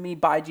given to me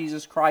by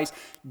Jesus Christ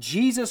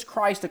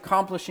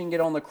accomplishing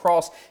it on the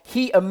cross,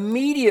 He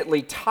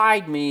immediately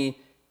tied me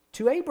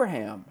to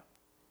Abraham.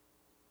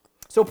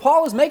 So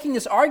Paul is making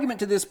this argument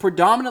to this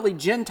predominantly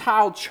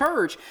Gentile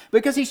church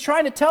because he's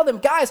trying to tell them,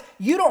 guys,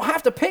 you don't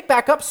have to pick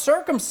back up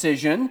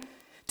circumcision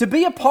to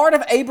be a part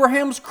of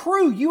Abraham's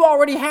crew. You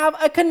already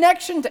have a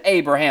connection to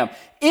Abraham.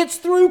 It's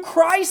through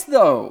Christ,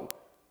 though.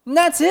 And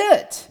that's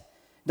it.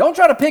 Don't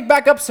try to pick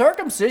back up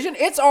circumcision.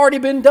 It's already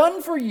been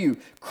done for you.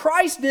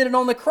 Christ did it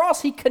on the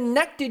cross. He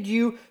connected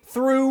you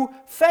through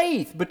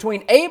faith.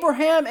 Between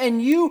Abraham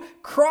and you,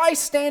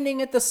 Christ standing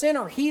at the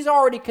center. He's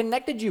already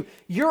connected you.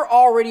 You're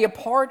already a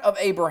part of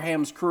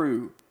Abraham's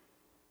crew.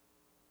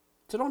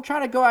 So don't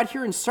try to go out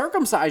here and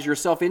circumcise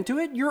yourself into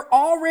it. You're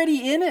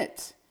already in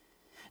it.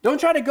 Don't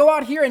try to go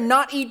out here and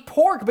not eat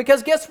pork,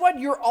 because guess what?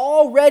 You're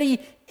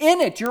already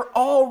in it. You're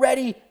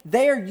already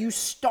there. You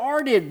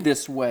started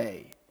this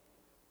way.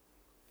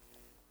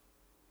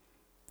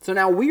 So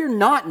now we are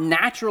not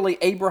naturally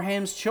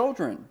Abraham's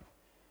children.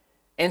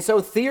 And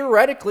so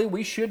theoretically,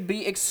 we should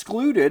be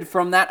excluded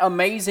from that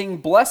amazing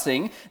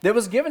blessing that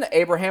was given to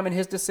Abraham and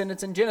his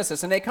descendants in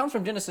Genesis. And it comes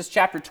from Genesis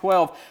chapter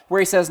 12, where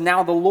he says,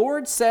 "Now the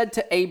Lord said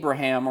to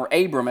Abraham," or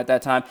Abram at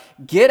that time,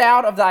 "Get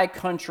out of thy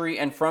country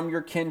and from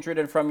your kindred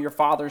and from your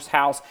father's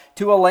house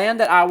to a land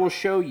that I will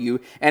show you,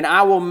 and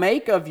I will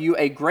make of you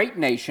a great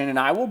nation, and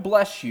I will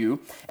bless you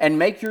and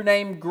make your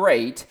name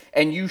great,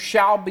 and you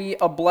shall be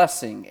a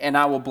blessing. And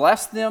I will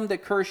bless them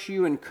that curse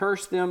you and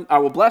curse them. I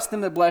will bless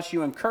them that bless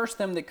you and curse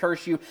them that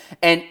curse you.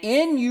 And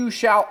in you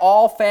shall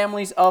all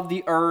families of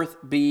the earth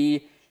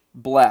be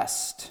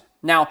blessed."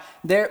 Now,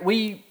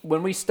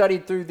 when we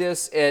studied through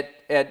this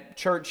at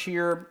church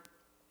here,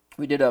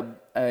 we did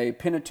a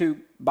Pentateuch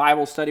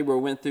Bible study where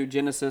we went through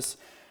Genesis.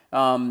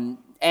 And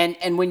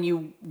when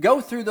you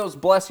go through those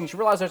blessings, you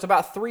realize there's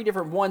about 3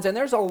 different ones, and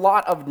there's a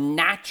lot of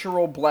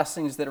natural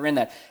blessings that are in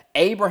that.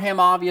 Abraham,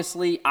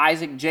 obviously,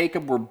 Isaac,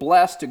 Jacob were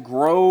blessed to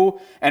grow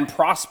and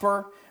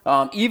prosper.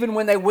 Even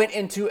when they went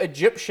into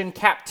Egyptian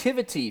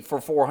captivity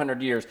for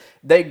 400 years,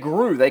 they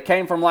grew. They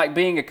came from like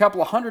being a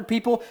couple of hundred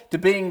people to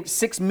being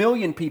 6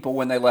 million people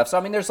when they left. So,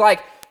 I mean,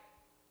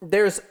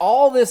 there's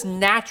all this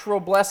natural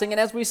blessing. And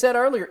as we said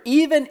earlier,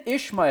 even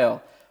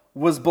Ishmael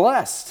was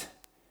blessed.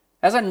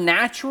 As a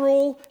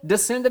natural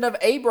descendant of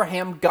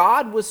Abraham,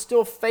 God was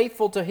still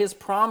faithful to his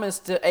promise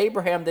to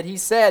Abraham that he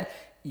said,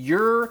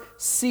 your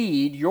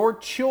seed, your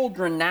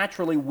children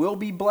naturally will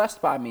be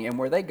blessed by me, and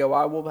where they go,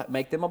 I will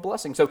make them a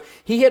blessing. So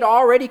he had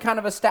already kind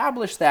of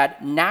established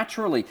that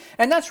naturally.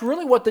 And that's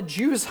really what the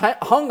Jews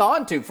hung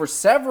on to for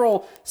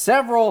several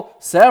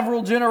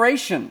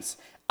generations.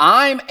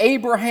 I'm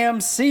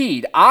Abraham's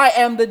seed. I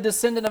am the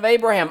descendant of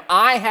Abraham.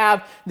 I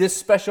have this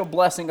special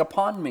blessing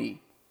upon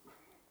me.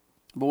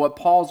 But what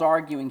Paul's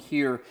arguing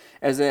here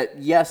is that,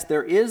 yes,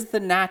 there is the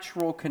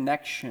natural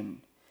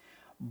connection,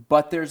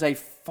 but there's a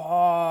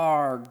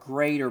far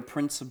greater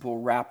principle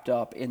wrapped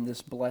up in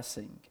this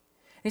blessing.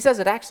 He says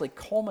it actually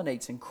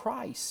culminates in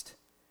Christ.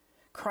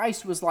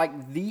 Christ was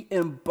like the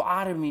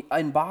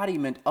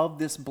embodiment of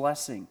this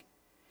blessing.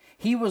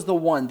 He was the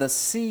one, the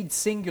seed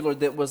singular,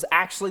 that was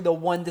actually the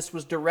one this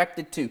was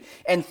directed to.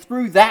 And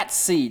through that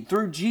seed,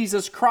 through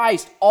Jesus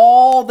Christ,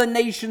 all the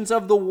nations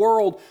of the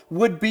world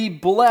would be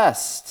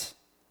blessed.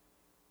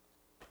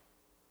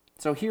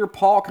 So here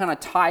Paul kind of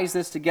ties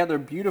this together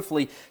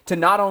beautifully to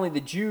not only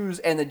the Jews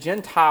and the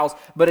Gentiles,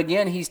 but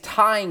again, he's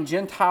tying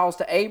Gentiles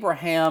to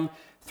Abraham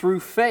through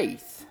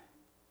faith.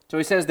 So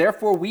he says,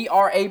 therefore we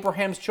are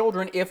Abraham's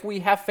children if we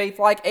have faith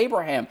like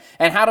Abraham.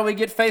 And how do we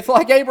get faith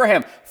like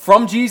Abraham?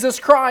 From Jesus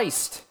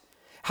Christ.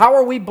 How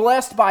are we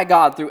blessed by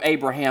God through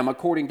Abraham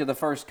according to the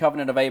first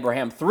covenant of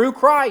Abraham? Through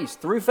Christ,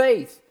 through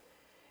faith.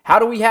 How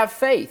do we have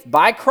faith?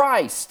 By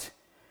Christ.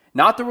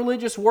 Not the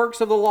religious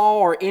works of the law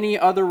or any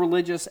other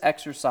religious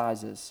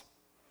exercises.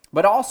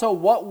 But also,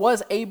 what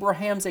was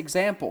Abraham's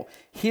example?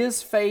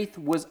 His faith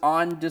was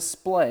on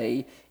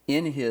display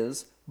in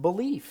his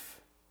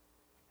belief.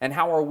 And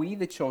how are we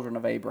the children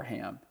of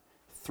Abraham?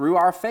 Through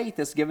our faith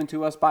that's given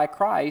to us by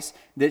Christ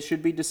that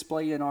should be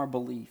displayed in our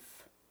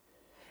belief.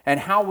 And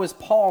how was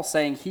Paul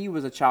saying he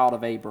was a child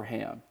of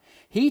Abraham?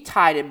 He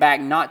tied it back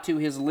not to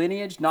his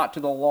lineage, not to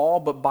the law,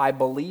 but by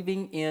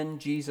believing in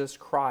Jesus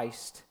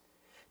Christ.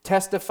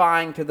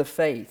 Testifying to the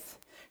faith,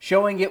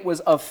 showing it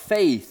was of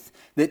faith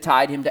that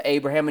tied him to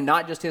Abraham and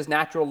not just his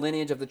natural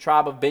lineage of the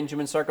tribe of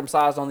Benjamin,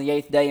 circumcised on the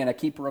 8th day and a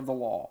keeper of the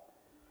law.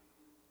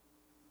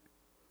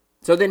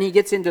 So then he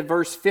gets into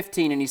verse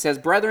 15 and he says,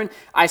 "Brethren,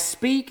 I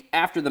speak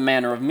after the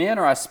manner of men,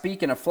 or I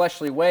speak in a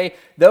fleshly way,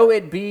 though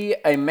it be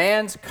a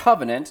man's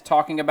covenant,"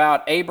 talking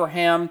about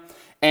Abraham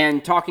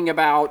and talking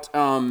about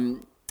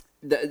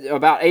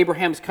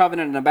Abraham's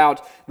covenant and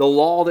about the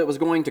law that was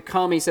going to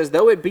come. He says,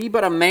 though it be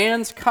but a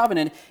man's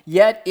covenant,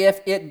 yet if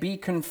it be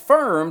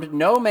confirmed,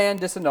 no man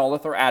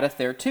disannulleth or addeth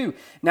thereto.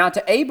 Now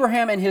to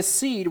Abraham and his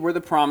seed were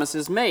the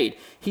promises made.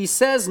 He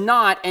says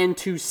not, and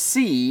to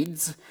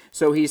seeds,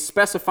 so he's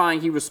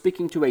specifying he was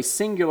speaking to a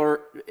singular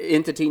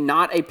entity,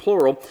 not a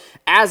plural,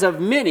 as of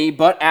many,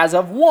 but as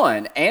of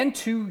one, and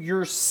to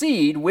your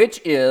seed, which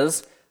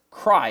is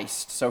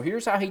Christ. So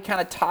here's how he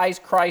kind of ties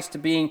Christ to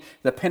being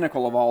the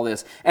pinnacle of all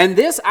this. And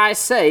this I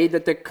say,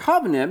 that the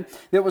covenant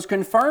that was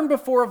confirmed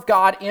before of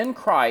God in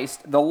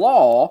Christ, the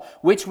law,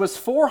 which was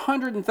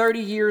 430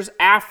 years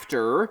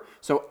after,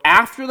 so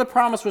after the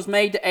promise was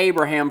made to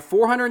Abraham,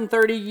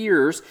 430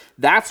 years,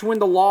 that's when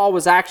the law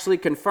was actually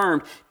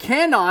confirmed,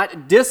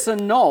 cannot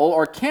disannul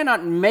or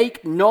cannot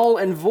make null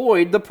and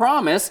void the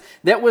promise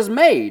that was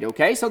made.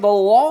 Okay, so the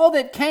law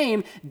that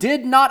came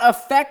did not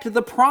affect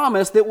the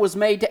promise that was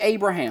made to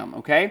Abraham.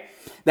 Okay,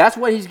 that's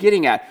what he's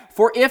getting at.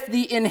 For if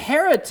the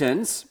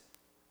inheritance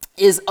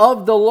is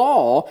of the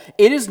law,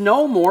 it is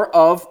no more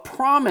of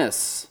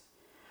promise.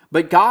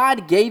 But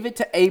God gave it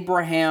to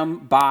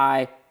Abraham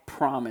by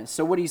promise.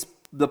 So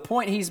the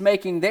point he's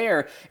making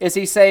there is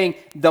he's saying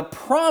the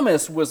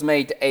promise was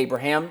made to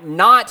Abraham,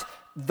 not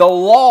the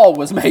law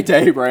was made to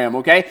Abraham,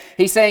 okay?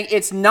 He's saying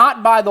it's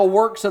not by the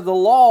works of the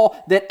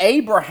law that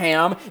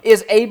Abraham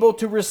is able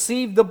to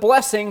receive the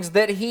blessings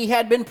that he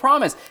had been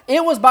promised.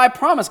 It was by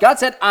promise. God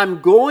said, I'm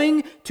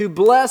going to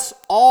bless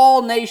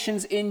all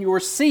nations in your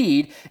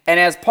seed. And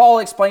as Paul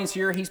explains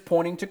here, he's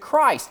pointing to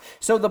Christ.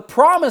 So the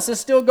promise is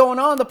still going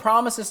on. The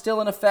promise is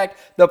still in effect.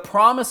 The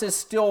promise is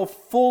still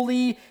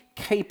fully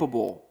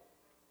capable.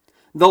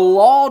 The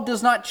law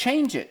does not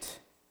change it.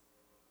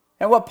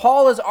 And what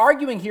Paul is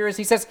arguing here is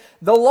he says,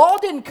 the law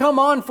didn't come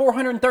on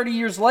 430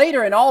 years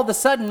later and all of a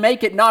sudden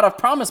make it not of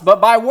promise, but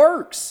by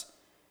works.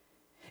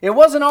 It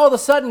wasn't all of a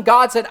sudden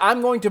God said,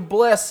 I'm going to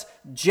bless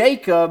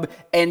Jacob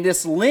and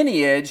this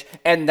lineage,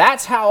 and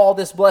that's how all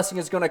this blessing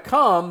is going to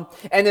come.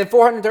 And then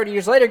 430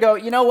 years later go,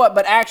 you know what,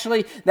 but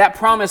actually that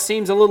promise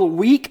seems a little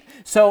weak.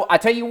 So I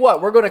tell you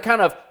what, we're going to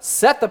kind of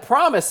set the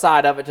promise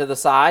side of it to the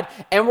side,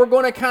 and we're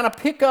going to kind of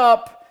pick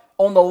up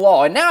on the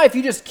law. And now if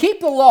you just keep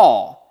the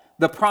law,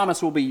 the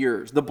promise will be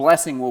yours. The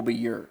blessing will be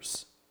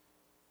yours.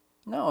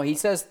 No, he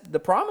says the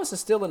promise is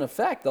still in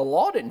effect. The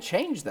law didn't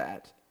change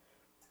that.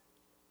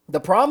 The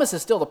promise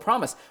is still the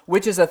promise,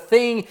 which is a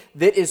thing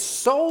that is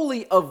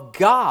solely of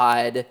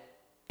God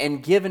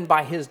and given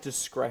by his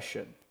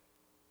discretion.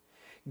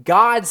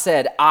 God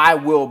said, I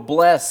will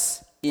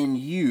bless in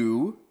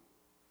you,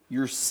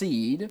 your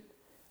seed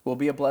will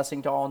be a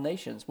blessing to all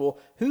nations. Well,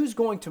 who's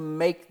going to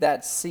make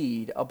that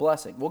seed a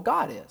blessing? Well,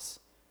 God is.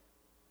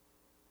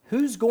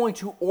 Who's going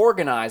to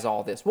organize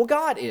all this? Well,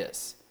 God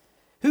is.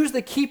 Who's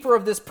the keeper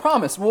of this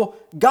promise? Well,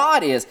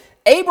 God is.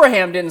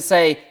 Abraham didn't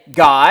say,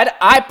 God,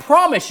 I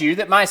promise you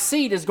that my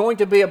seed is going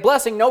to be a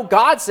blessing. No,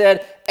 God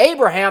said,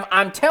 Abraham,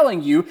 I'm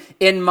telling you,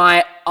 in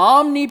my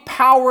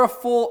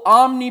omnipowerful,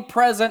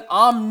 omnipresent,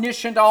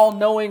 omniscient,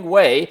 all-knowing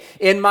way,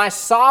 in my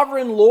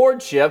sovereign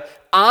lordship,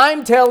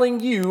 I'm telling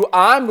you,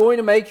 I'm going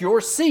to make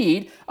your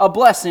seed a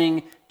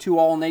blessing to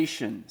all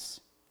nations.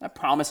 That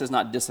promise is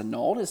not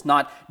disannulled. It's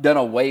not done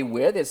away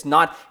with. It's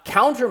not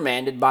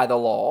countermanded by the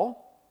law.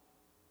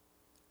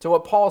 So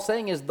what Paul's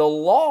saying is the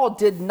law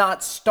did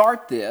not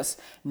start this,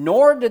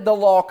 nor did the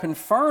law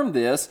confirm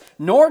this,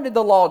 nor did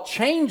the law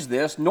change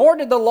this, nor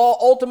did the law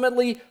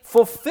ultimately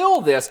fulfill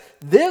this.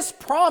 This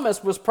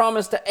promise was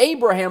promised to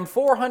Abraham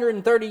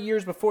 430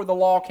 years before the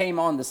law came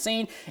on the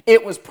scene.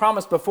 It was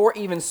promised before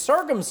even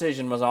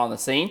circumcision was on the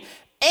scene.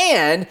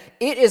 And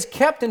it is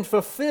kept and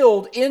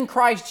fulfilled in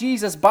Christ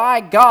Jesus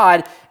by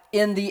God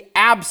in the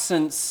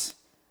absence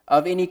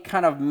of any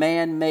kind of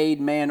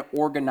man-made,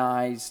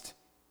 man-organized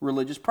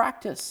religious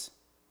practice.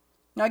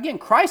 Now again,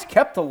 Christ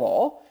kept the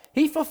law.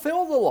 He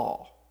fulfilled the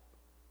law.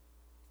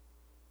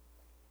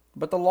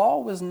 But the law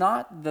was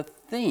not the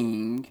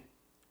thing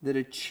that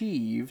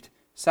achieved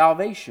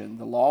salvation.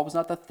 The law was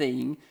not the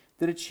thing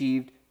that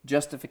achieved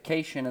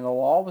justification. And the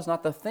law was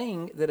not the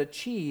thing that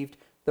achieved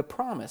the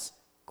promise.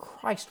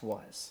 Christ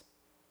was.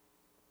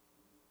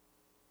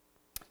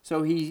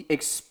 So he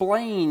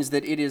explains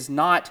that it is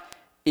not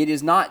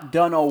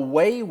done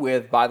away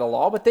with by the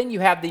law, but then you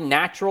have the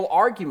natural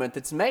argument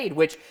that's made,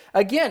 which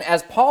again,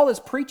 as Paul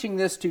is preaching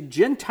this to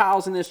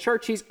Gentiles in this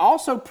church, he's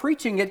also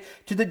preaching it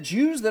to the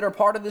Jews that are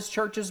part of this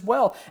church as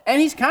well.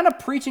 And he's kind of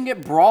preaching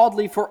it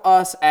broadly for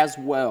us as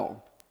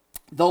well.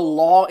 The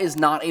law is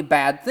not a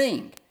bad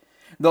thing.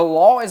 The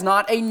law is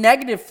not a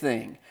negative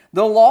thing.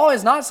 The law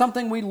is not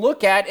something we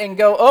look at and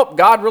go, oh,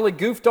 God really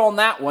goofed on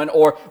that one,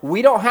 or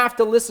we don't have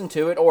to listen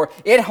to it, or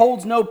it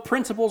holds no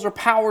principles or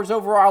powers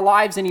over our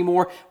lives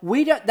anymore.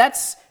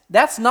 That's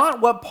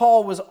not what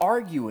Paul was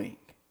arguing.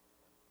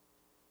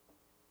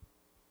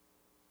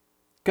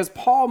 Because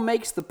Paul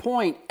makes the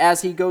point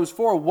as he goes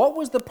forward, what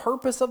was the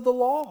purpose of the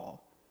law?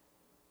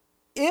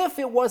 If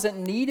it wasn't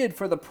needed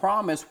for the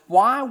promise,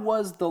 why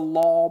was the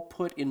law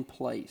put in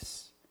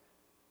place?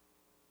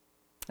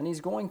 And he's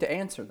going to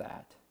answer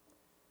that.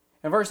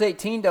 In verse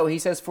 18, though, he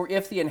says, for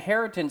if the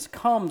inheritance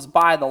comes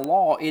by the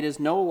law, it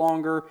no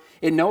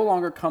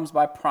longer comes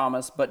by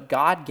promise, but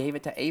God gave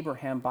it to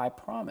Abraham by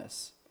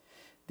promise.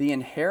 If the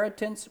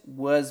inheritance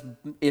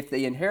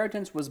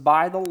was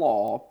by the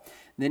law,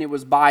 then it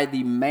was by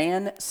the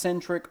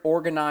man-centric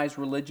organized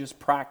religious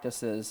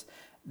practices.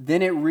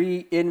 Then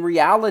in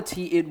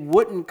reality, it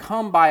wouldn't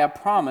come by a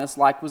promise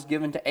like was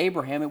given to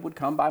Abraham. It would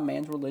come by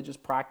man's religious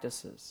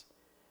practices.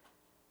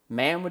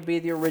 Man would be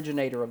the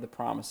originator of the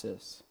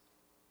promises.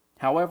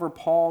 However,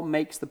 Paul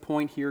makes the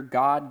point here,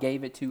 God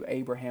gave it to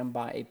Abraham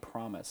by a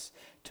promise.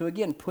 To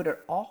again put it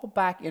all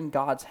back in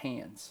God's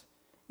hands.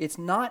 It's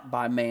not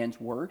by man's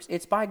works,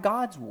 it's by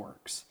God's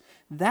works.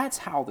 That's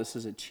how this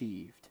is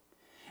achieved.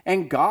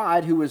 And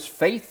God, who is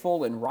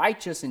faithful and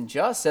righteous and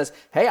just, says,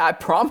 hey, I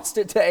promised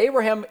it to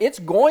Abraham, it's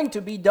going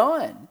to be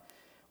done.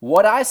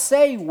 What I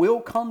say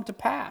will come to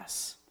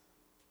pass.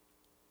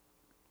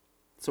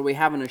 So we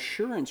have an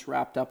assurance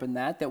wrapped up in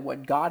that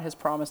what God has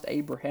promised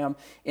Abraham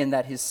in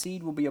that his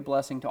seed will be a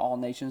blessing to all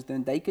nations,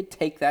 then they could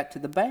take that to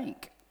the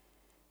bank.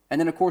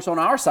 And then, of course, on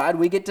our side,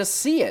 we get to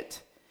see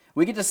it.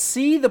 We get to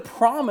see the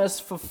promise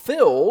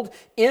fulfilled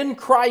in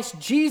Christ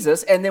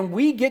Jesus, and then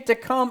we get to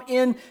come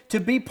in to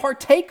be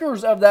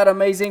partakers of that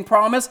amazing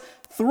promise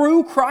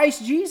through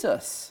Christ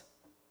Jesus.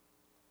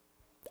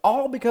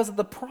 All because of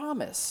the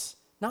promise,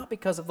 not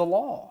because of the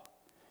law.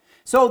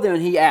 So then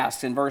he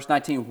asks in verse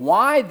 19,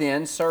 why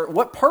then,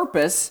 what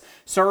purpose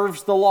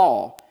serves the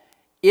law?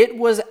 It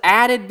was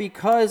added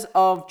because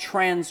of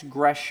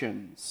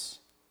transgressions,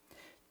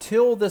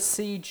 till the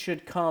seed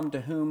should come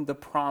to whom the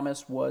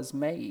promise was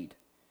made.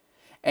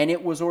 And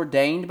it was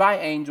ordained by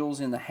angels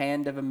in the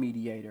hand of a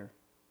mediator.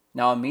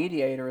 Now a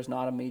mediator is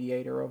not a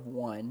mediator of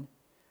one,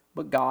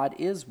 but God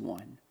is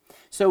one.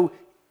 So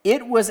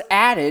it was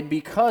added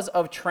because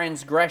of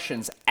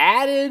transgressions,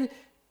 added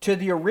to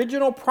the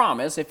original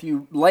promise. If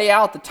you lay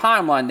out the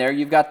timeline there,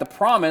 you've got the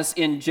promise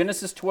in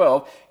Genesis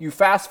 12. You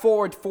fast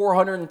forward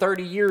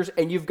 430 years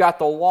and you've got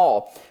the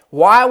law.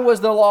 Why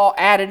was the law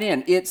added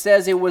in? It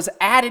says it was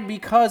added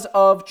because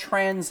of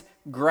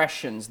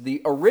transgressions.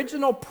 The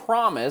original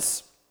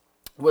promise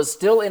was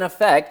still in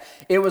effect.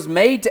 It was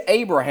made to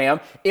Abraham.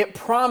 It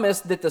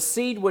promised that the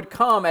seed would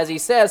come, as he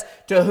says,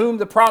 to whom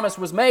the promise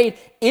was made.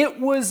 It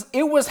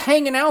was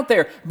hanging out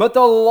there, but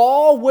the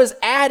law was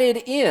added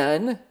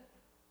in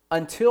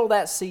until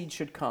that seed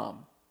should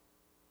come.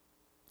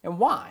 And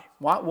why?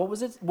 What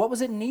was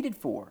it needed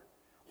for?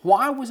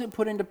 Why was it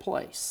put into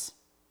place?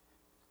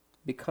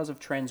 Because of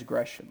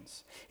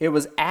transgressions. It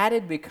was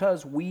added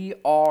because we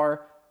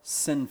are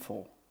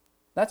sinful.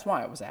 That's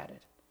why it was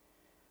added.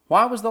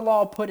 Why was the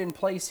law put in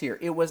place here?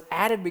 It was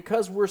added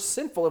because we're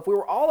sinful. If we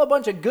were all a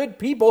bunch of good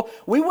people,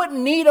 we wouldn't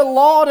need a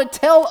law to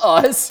tell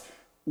us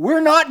we're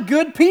not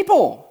good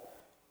people.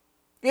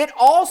 It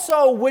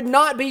also would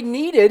not be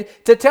needed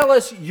to tell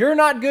us you're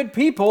not good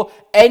people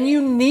and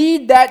you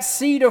need that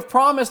seed of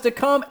promise to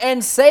come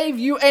and save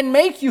you and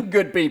make you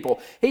good people.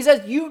 He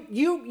says you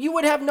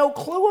would have no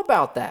clue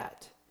about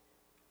that.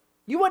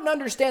 You wouldn't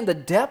understand the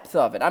depth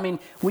of it. I mean,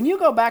 when you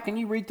go back and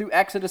you read through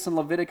Exodus and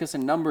Leviticus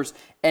and Numbers,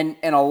 and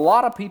a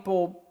lot of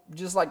people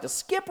just like to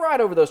skip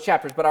right over those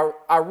chapters, but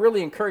I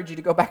really encourage you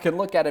to go back and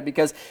look at it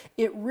because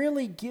it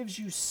really gives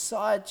you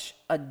such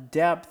a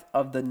depth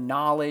of the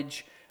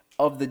knowledge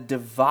of the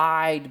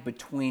divide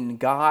between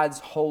God's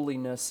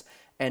holiness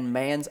and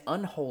man's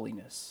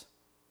unholiness.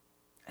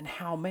 And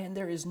how, man,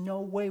 there is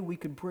no way we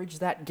could bridge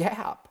that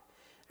gap.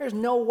 There's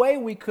no way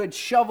we could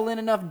shovel in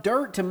enough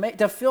dirt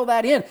to fill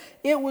that in.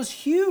 It was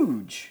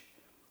huge.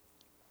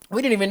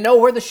 We didn't even know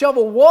where the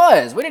shovel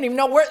was. We didn't even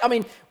know where,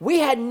 we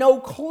had no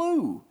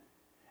clue.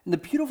 And the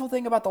beautiful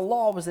thing about the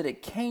law was that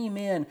it came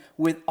in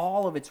with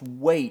all of its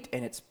weight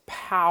and its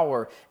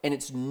power and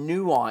its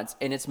nuance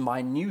and its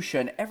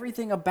minutia and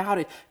everything about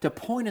it to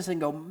point us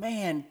and go,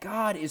 man,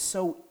 God is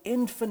so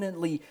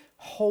infinitely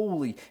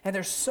holy. And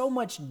there's so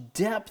much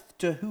depth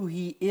to who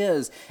he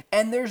is.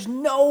 And there's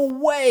no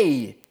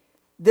way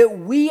that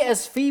we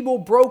as feeble,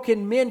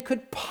 broken men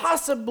could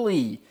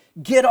possibly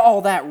get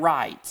all that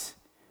right.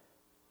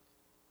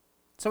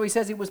 So he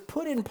says it was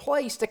put in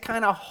place to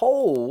kind of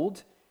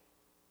hold,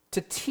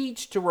 to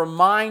teach, to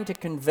remind, to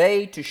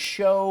convey, to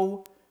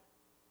show,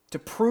 to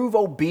prove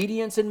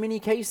obedience in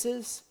many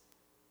cases.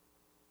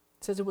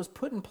 It says it was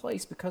put in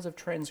place because of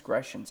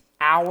transgressions,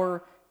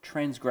 our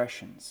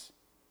transgressions.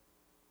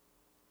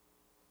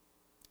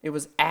 It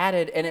was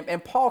added,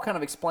 and Paul kind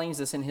of explains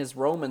this in his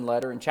Roman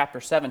letter in chapter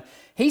 7.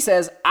 He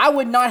says, I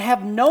would not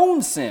have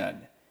known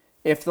sin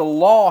if the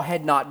law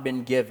had not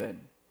been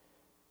given.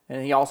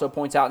 And he also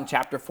points out in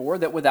chapter 4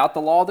 that without the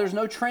law there's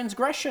no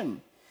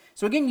transgression.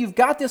 So again, you've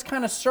got this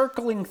kind of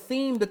circling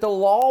theme that the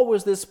law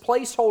was this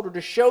placeholder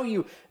to show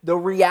you the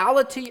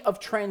reality of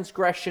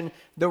transgression,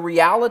 the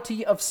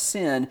reality of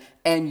sin,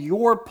 and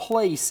your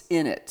place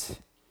in it.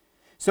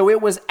 So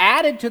it was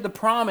added to the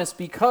promise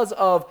because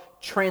of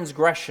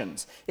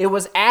transgressions. It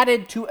was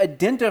added to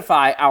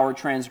identify our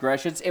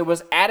transgressions. It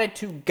was added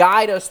to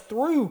guide us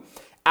through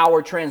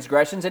our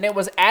transgressions, and it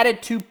was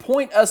added to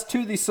point us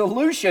to the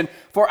solution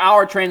for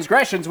our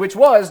transgressions, which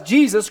was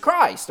Jesus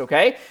Christ,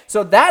 okay?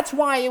 So that's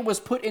why it was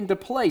put into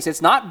place.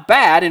 It's not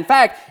bad. In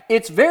fact,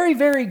 it's very,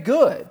 very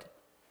good.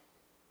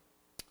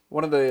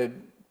 One of the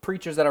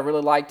preachers that I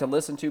really like to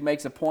listen to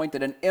makes a point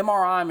that an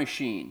MRI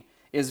machine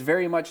is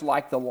very much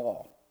like the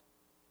law.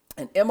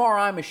 An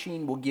MRI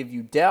machine will give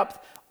you depth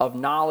of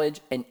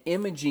knowledge and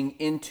imaging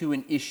into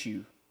an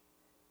issue.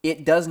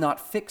 It does not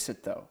fix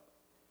it, though.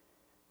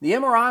 The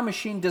MRI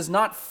machine does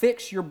not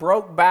fix your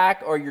broke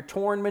back or your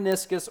torn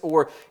meniscus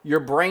or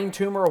your brain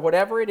tumor or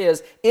whatever it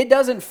is. It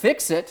doesn't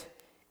fix it.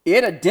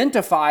 It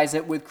identifies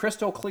it with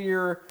crystal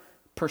clear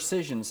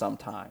precision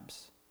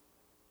sometimes.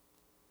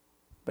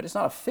 But it's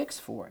not a fix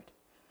for it.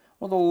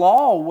 Well, the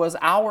law was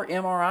our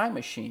MRI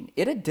machine.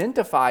 It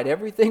identified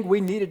everything we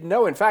needed to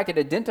know. In fact, it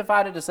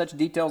identified it to such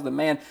details that,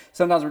 man,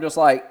 sometimes we're just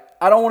like,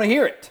 I don't want to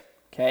hear it,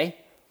 okay?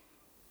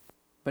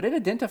 But it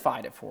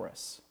identified it for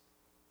us.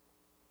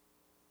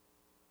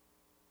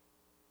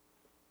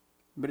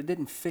 But it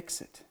didn't fix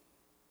it.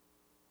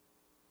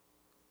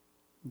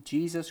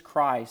 Jesus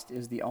Christ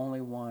is the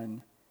only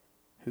one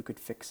who could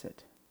fix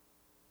it.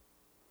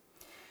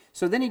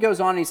 So then he goes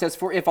on and he says,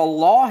 for if a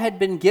law had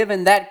been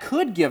given that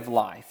could give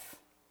life,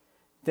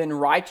 then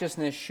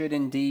righteousness should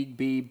indeed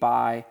be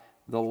by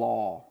the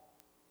law.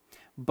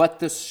 But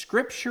the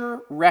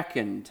Scripture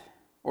reckoned,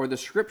 or the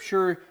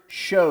Scripture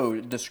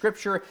showed, the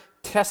Scripture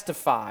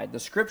testified, the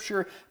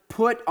Scripture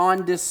put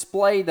on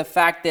display the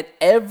fact that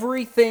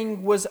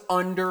everything was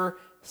under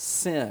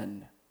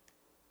sin.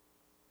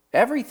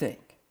 Everything.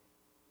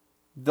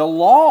 The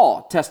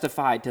law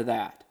testified to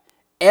that.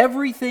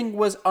 Everything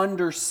was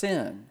under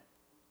sin.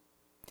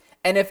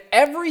 And if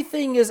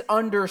everything is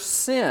under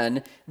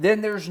sin,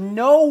 then there's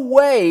no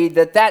way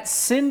that that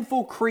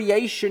sinful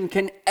creation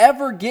can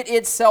ever get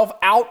itself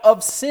out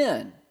of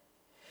sin.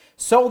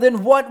 So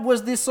then what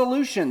was the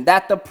solution?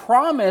 That the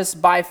promise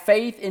by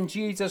faith in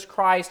Jesus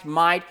Christ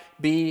might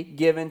be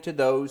given to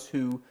those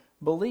who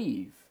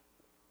believe.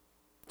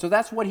 So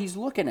that's what he's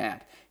looking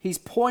at. He's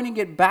pointing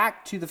it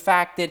back to the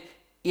fact that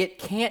it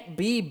can't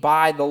be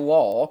by the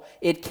law.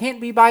 It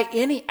can't be by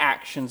any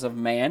actions of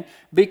man,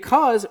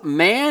 because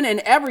man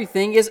and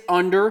everything is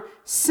under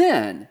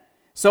sin.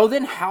 So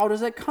then how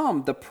does it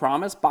come? The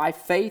promise by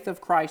faith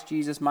of Christ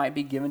Jesus might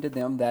be given to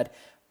them that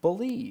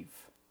believe.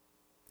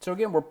 So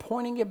again, we're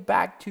pointing it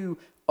back to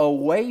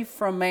away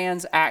from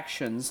man's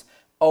actions,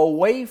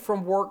 away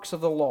from works of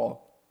the law,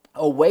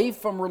 away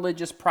from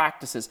religious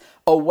practices,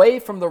 away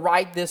from the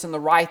right this and the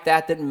right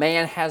that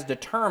man has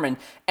determined.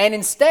 And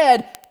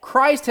instead,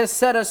 Christ has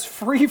set us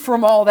free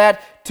from all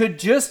that to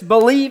just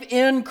believe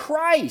in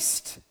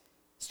Christ.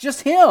 It's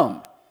just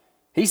Him.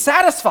 He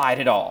satisfied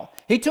it all.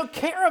 He took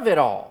care of it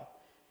all.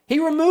 He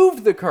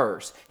removed the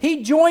curse.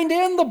 He joined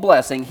in the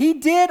blessing. He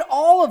did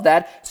all of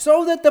that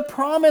so that the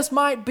promise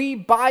might be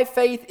by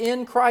faith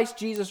in Christ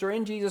Jesus, or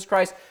in Jesus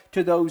Christ,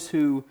 to those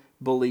who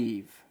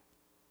believe.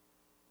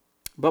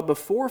 But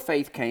before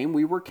faith came,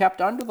 we were kept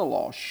under the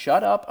law,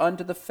 shut up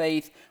unto the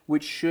faith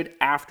which should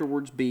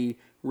afterwards be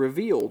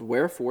revealed.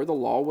 Wherefore the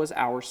law was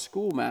our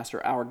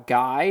schoolmaster, our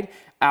guide,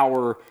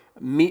 our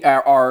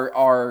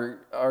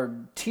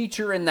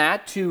teacher in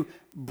that, to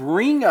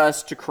bring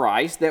us to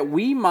Christ, that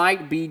we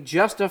might be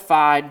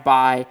justified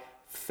by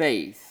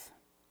faith.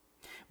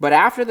 But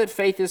after that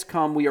faith is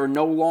come, we are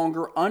no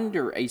longer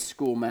under a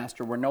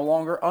schoolmaster. We're no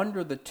longer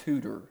under the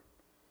tutor.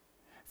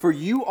 For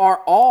you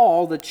are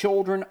all the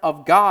children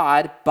of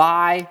God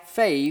by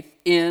faith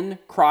in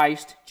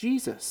Christ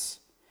Jesus.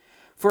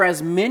 For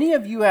as many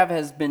of you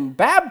has been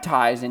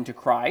baptized into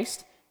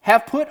Christ,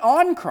 have put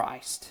on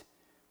Christ.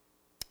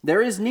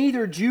 There is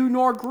neither Jew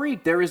nor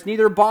Greek, there is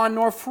neither bond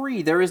nor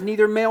free, there is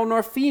neither male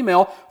nor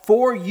female,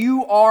 for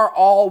you are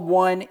all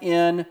one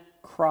in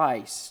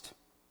Christ.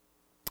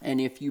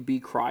 And if you be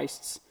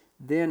Christ's,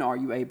 then are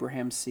you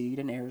Abraham's seed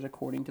and heirs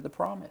according to the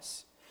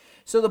promise.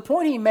 So the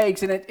point he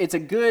makes, and it's a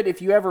good,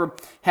 if you ever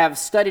have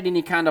studied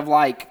any kind of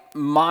like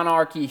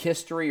monarchy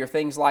history or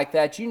things like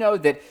that, you know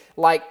that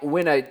like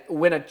when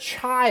a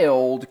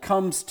child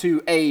comes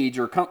to age,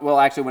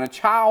 when a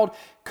child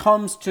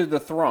comes to the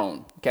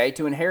throne, okay,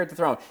 to inherit the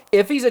throne,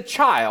 if he's a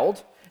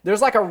child,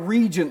 there's like a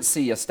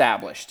regency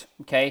established,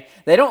 okay?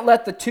 They don't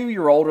let the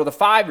 2-year-old or the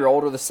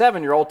 5-year-old or the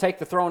 7-year-old take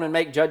the throne and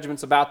make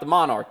judgments about the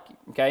monarchy,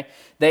 okay?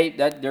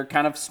 They're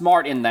kind of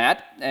smart in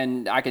that,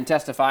 and I can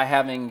testify,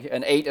 having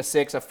an 8, a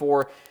 6, a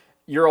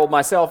 4-year-old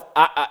myself,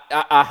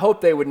 I hope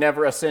they would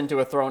never ascend to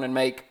a throne and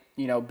make,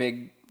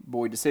 big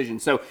boy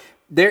decisions. So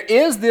there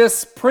is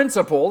this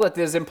principle that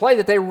is in play,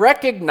 that they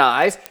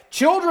recognize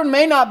children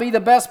may not be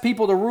the best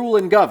people to rule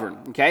and govern,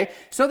 okay?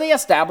 So they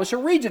establish a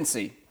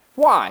regency.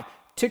 Why?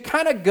 To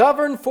kind of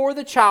govern for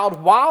the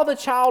child while the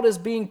child is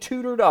being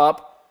tutored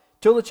up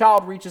till the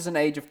child reaches an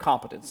age of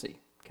competency,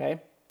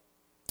 okay?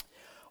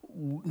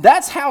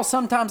 That's how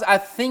sometimes I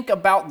think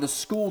about the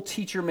school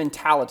teacher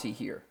mentality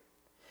here.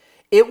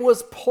 It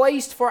was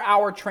placed for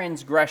our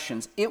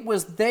transgressions. It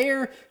was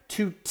there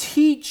to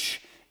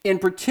teach, in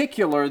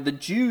particular, the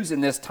Jews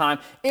in this time.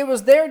 It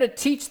was there to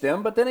teach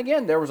them, but then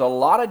again, there was a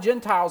lot of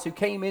Gentiles who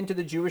came into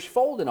the Jewish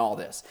fold in all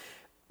this.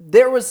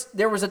 There was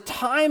a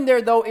time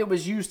there, though, it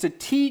was used to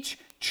teach,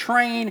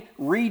 train,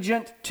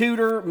 regent,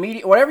 tutor,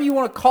 media, whatever you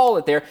want to call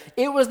it there.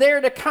 It was there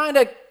to kind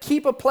of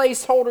keep a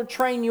placeholder,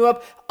 train you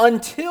up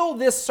until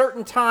this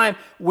certain time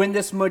when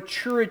this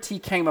maturity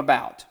came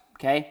about,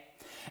 okay?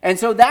 And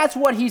so that's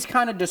what he's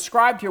kind of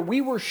described here. We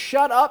were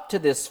shut up to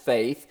this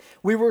faith.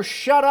 We were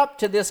shut up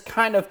to this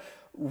kind of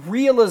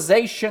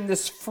realization,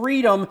 this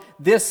freedom,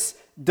 this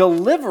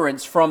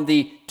deliverance from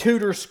the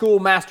Tudor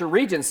schoolmaster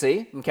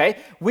regency, okay?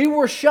 We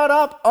were shut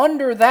up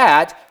under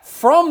that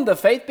from the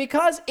faith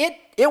because it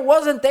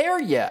wasn't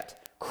there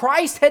yet.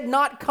 Christ had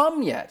not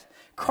come yet.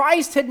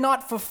 Christ had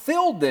not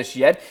fulfilled this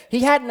yet.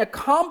 He hadn't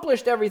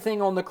accomplished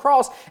everything on the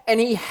cross, and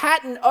he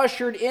hadn't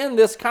ushered in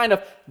this kind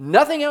of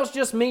nothing else,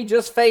 just me,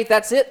 just faith,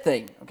 that's it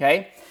thing,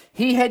 okay?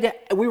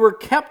 We were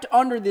kept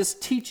under this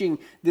teaching,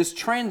 this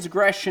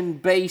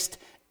transgression-based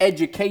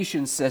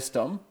education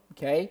system,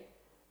 okay,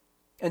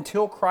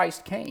 until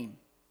Christ came.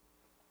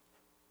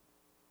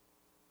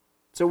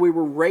 So we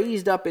were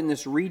raised up in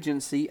this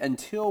regency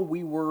until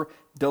we were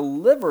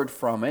delivered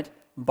from it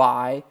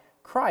by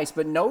Christ.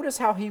 But notice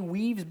how he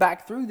weaves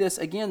back through this,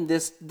 again,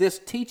 this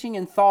teaching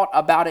and thought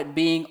about it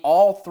being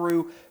all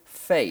through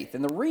faith.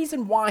 And the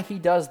reason why he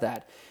does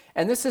that,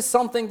 and this is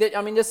something that,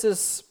 this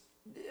is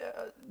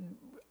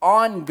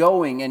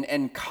ongoing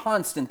and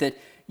constant, that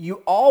you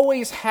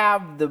always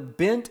have the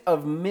bent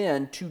of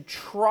men to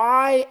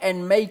try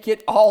and make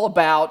it all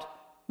about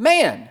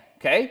man,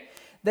 okay?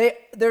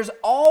 There's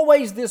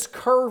always this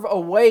curve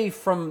away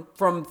from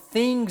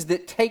things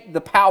that take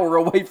the power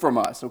away from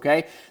us,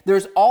 okay?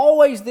 There's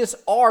always this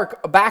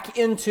arc back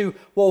into,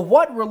 well,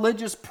 what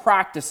religious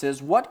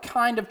practices, what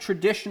kind of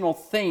traditional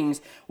things,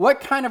 what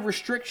kind of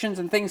restrictions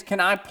and things can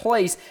I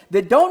place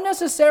that don't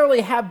necessarily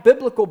have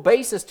biblical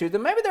basis to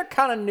them? Maybe they're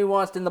kind of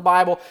nuanced in the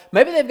Bible.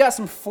 Maybe they've got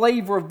some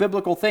flavor of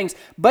biblical things,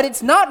 but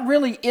it's not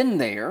really in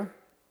there.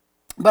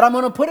 But I'm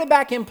going to put it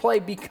back in play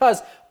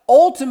because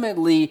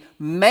ultimately,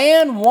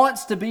 man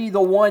wants to be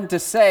the one to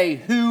say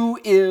who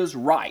is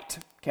right,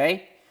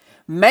 okay?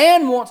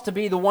 Man wants to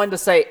be the one to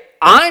say,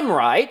 I'm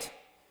right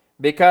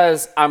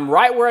because I'm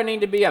right where I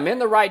need to be. I'm in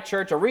the right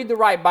church. I read the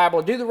right Bible.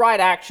 I do the right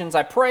actions.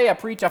 I pray. I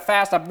preach. I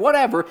fast.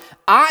 Whatever.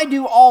 I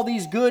do all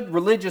these good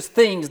religious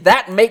things.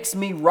 That makes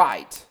me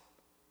right.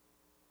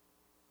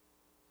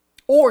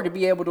 Or to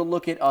be able to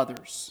look at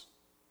others.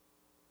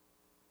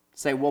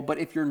 Say, well, but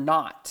if you're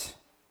not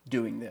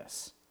doing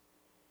this,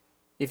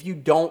 if you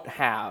don't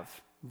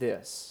have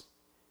this,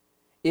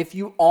 if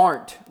you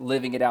aren't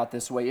living it out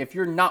this way, if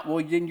you're not,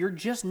 well, then you're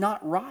just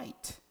not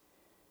right.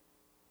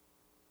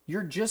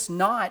 You're just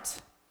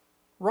not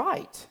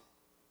right.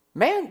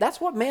 Man,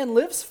 that's what man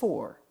lives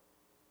for.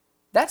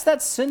 That's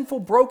that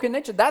sinful, broken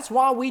nature. That's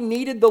why we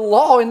needed the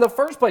law in the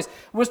first place,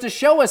 was to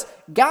show us,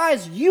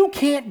 guys, you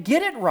can't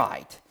get it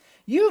right.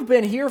 You've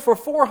been here for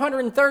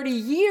 430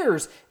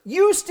 years.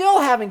 You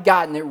still haven't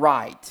gotten it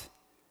right.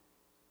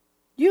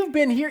 You've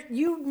been here.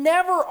 You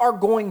never are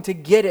going to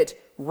get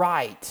it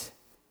right.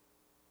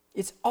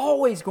 It's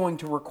always going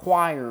to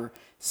require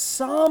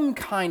some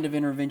kind of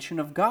intervention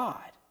of God.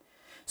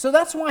 So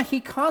that's why he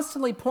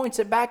constantly points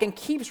it back and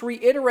keeps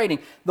reiterating.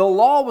 The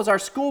law was our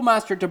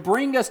schoolmaster to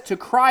bring us to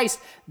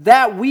Christ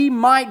that we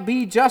might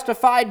be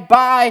justified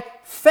by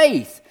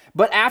faith.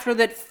 But after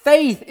that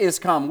faith is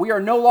come, we are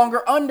no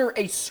longer under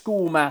a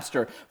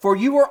schoolmaster. For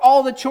you are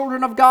all the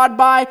children of God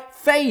by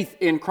faith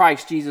in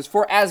Christ Jesus.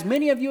 For as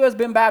many of you as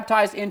been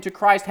baptized into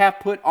Christ have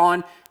put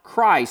on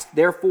Christ.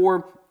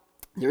 Therefore,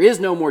 there is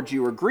no more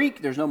Jew or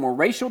Greek. There's no more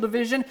racial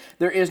division.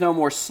 There is no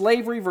more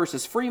slavery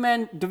versus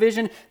freeman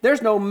division.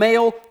 There's no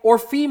male or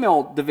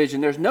female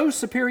division. There's no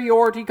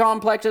superiority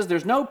complexes.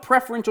 There's no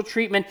preferential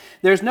treatment.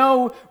 There's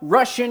no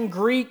Russian,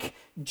 Greek,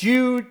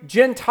 Jew,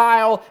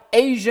 Gentile,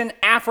 Asian,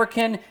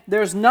 African.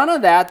 There's none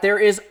of that. There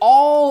is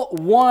all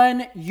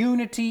one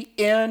unity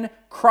in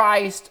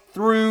Christ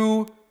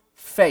through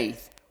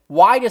faith.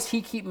 Why does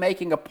he keep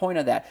making a point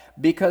of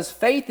that? Because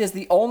faith is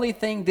the only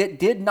thing that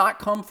did not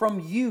come from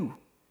you.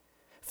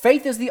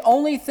 Faith is the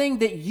only thing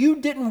that you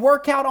didn't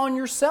work out on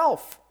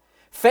yourself.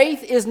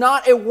 Faith is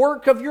not a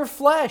work of your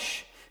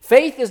flesh.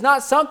 Faith is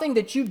not something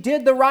that you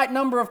did the right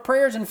number of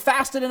prayers and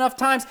fasted enough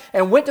times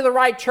and went to the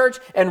right church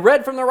and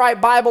read from the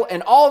right Bible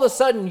and all of a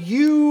sudden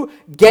you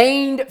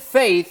gained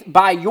faith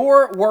by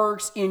your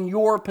works in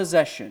your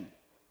possession.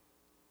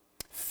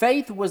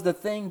 Faith was the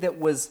thing that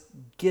was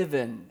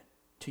given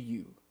to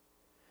you.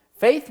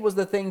 Faith was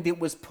the thing that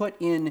was put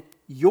in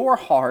your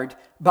heart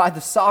by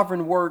the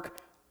sovereign work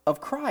of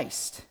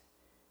Christ.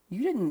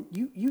 You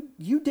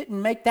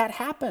didn't make that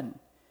happen.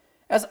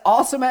 As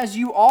awesome as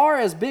you are,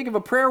 as big of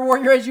a prayer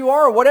warrior as you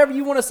are, or whatever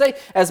you want to say,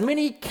 as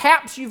many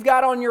caps you've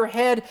got on your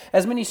head,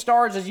 as many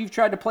stars as you've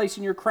tried to place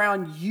in your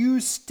crown, you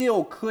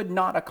still could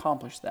not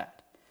accomplish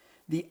that.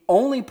 The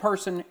only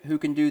person who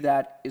can do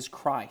that is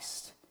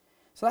Christ.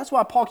 So that's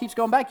why Paul keeps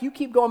going back. You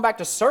keep going back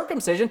to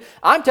circumcision.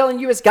 I'm telling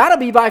you, it's got to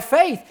be by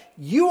faith.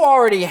 You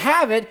already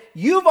have it.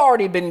 You've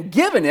already been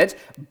given it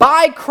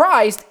by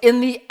Christ in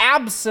the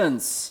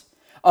absence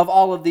of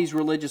all of these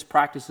religious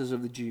practices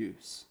of the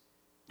Jews.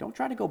 Don't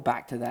try to go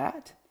back to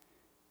that.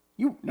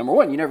 Number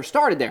one, you never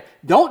started there.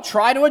 Don't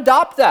try to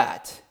adopt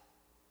that.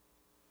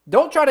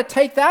 Don't try to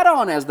take that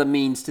on as the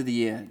means to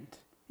the end.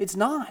 It's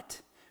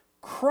not.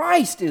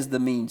 Christ is the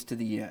means to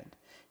the end.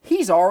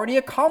 He's already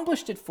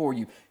accomplished it for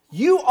you.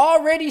 You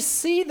already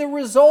see the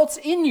results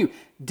in you.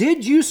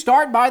 Did you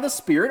start by the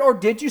Spirit or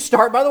did you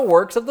start by the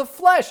works of the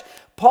flesh?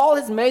 Paul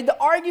has made the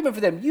argument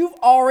for them. You've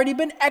already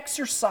been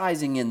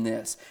exercising in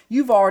this.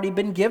 You've already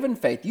been given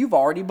faith. You've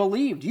already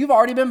believed. You've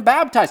already been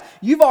baptized.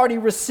 You've already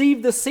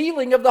received the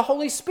sealing of the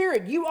Holy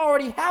Spirit. You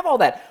already have all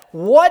that.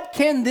 What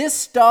can this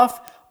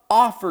stuff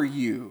offer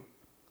you?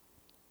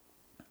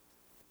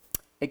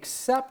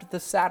 Except the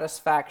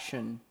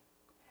satisfaction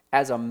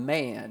as a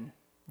man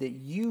that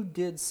you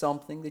did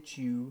something that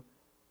you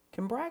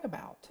can brag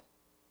about.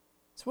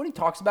 That's what he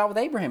talks about with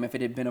Abraham. If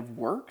it had been of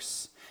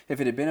works, if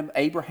it had been of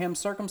Abraham's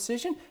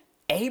circumcision,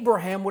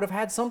 Abraham would have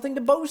had something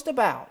to boast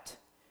about.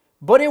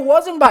 But it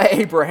wasn't by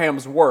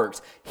Abraham's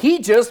works. He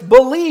just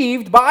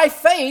believed by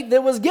faith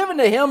that was given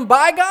to him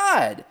by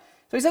God.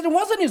 So he said it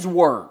wasn't his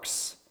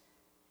works.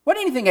 What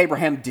anything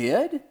Abraham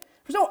did?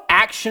 There's no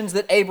actions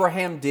that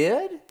Abraham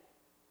did.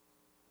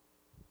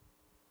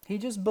 He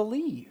just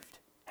believed.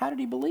 How did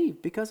he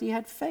believe? Because he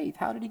had faith.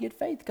 How did he get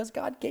faith? Because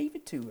God gave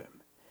it to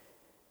him.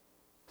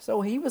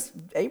 So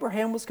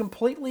Abraham was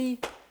completely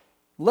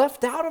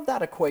left out of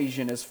that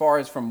equation as far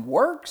as from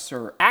works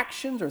or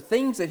actions or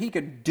things that he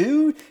could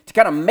do to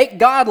kind of make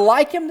God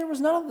like him. There was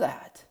none of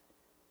that.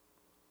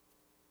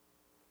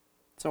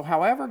 So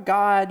however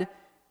God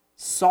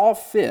saw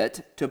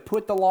fit to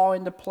put the law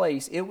into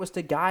place, it was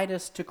to guide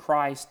us to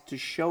Christ, to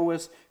show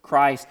us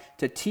Christ,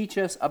 to teach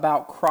us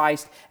about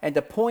Christ, and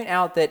to point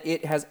out that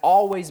it has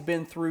always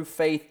been through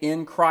faith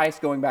in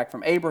Christ, going back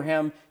from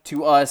Abraham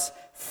to us.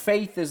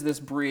 Faith is this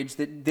bridge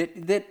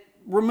that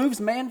removes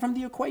man from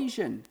the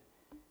equation.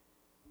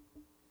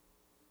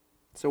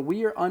 So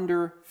we are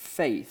under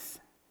faith.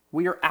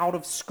 We are out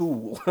of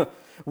school.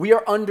 We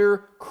are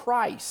under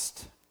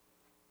Christ.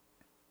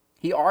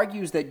 He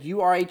argues that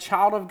you are a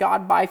child of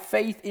God by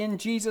faith in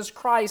Jesus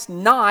Christ,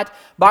 not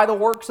by the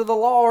works of the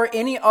law or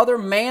any other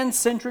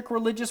man-centric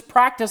religious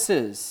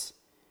practices.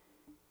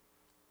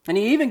 And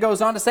he even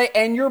goes on to say,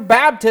 and your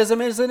baptism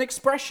is an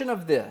expression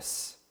of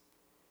this.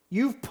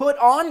 You've put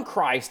on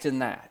Christ in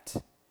that.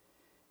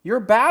 Your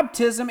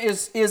baptism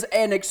is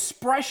an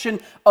expression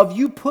of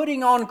you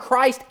putting on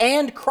Christ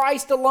and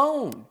Christ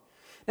alone.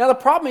 Now the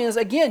problem is,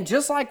 again,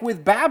 just like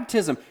with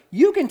baptism,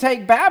 you can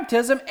take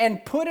baptism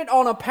and put it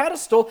on a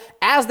pedestal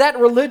as that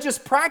religious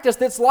practice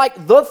that's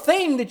like the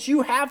thing that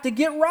you have to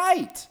get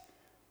right.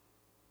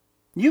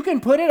 You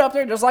can put it up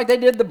there just like they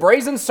did the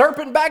brazen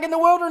serpent back in the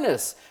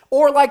wilderness,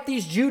 or like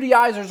these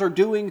Judaizers are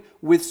doing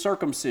with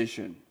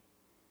circumcision.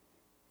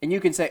 And you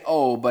can say,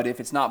 oh, but if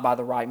it's not by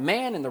the right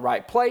man in the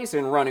right place,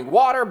 in running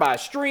water, by a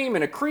stream,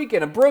 in a creek,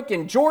 in a brook,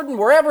 in Jordan,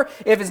 wherever,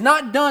 if it's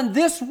not done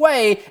this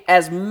way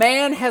as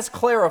man has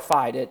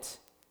clarified it,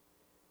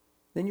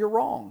 then you're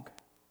wrong.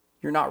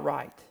 You're not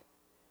right.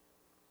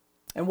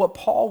 And what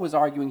Paul was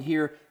arguing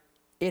here,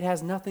 it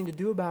has nothing to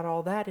do about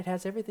all that. It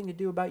has everything to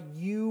do about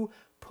you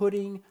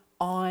putting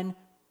on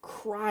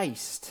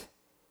Christ.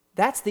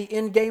 That's the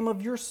end game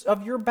of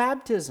your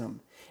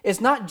baptism.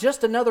 It's not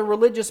just another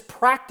religious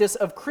practice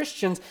of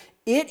Christians.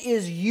 It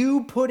is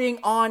you putting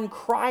on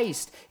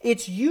Christ.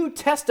 It's you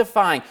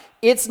testifying.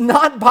 It's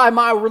not by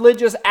my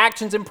religious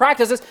actions and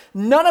practices.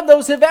 None of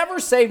those have ever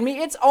saved me.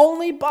 It's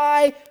only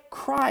by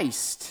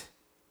Christ.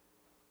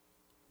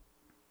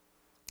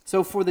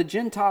 So for the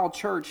Gentile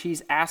church,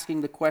 he's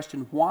asking the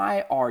question,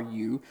 why are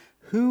you?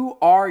 Who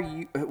are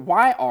you?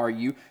 Why are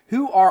you,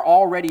 who are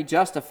already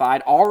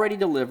justified, already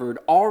delivered,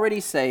 already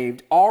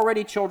saved,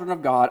 already children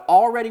of God,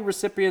 already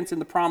recipients in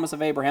the promise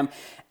of Abraham,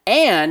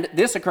 and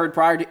this occurred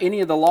prior to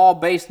any of the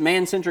law-based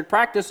man-centric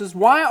practices,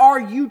 why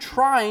are you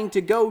trying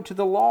to go to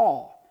the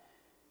law?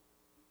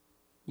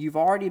 You've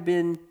already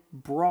been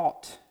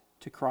brought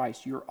to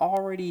Christ. You're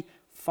already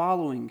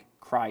following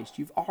Christ.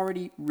 You've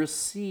already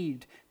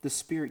received the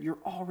Spirit. You're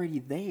already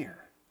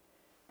there.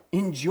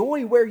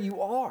 Enjoy where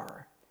you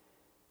are.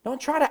 Don't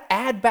try to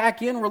add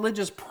back in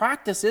religious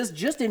practices.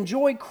 Just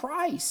enjoy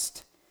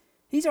Christ.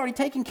 He's already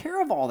taken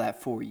care of all that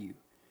for you.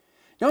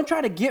 Don't try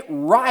to get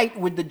right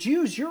with the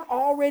Jews. You're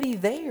already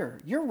there.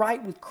 You're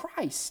right with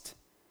Christ.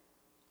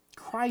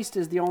 Christ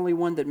is the only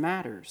one that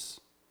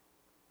matters.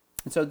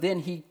 And so then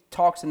he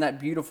talks in that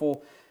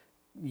beautiful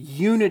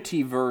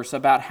unity verse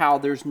about how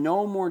there's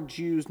no more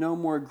Jews, no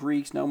more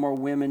Greeks, no more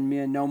women,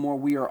 men, no more.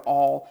 We are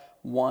all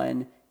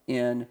one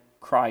in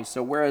Christ.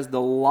 So whereas the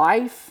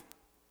life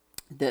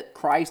that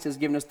Christ has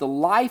given us, the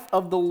life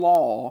of the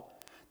law,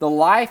 the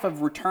life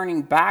of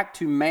returning back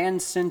to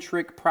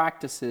man-centric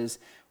practices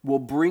will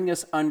bring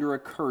us under a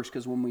curse,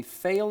 because when we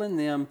fail in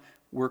them,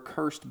 we're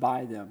cursed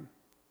by them.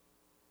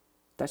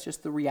 That's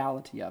just the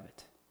reality of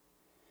it.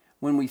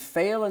 When we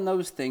fail in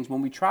those things,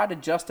 when we try to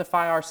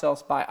justify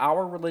ourselves by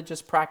our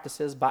religious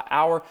practices, by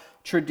our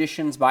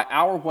traditions, by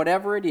our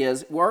whatever it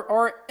is,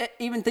 or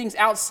even things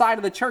outside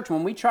of the church,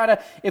 when we try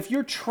to, if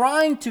you're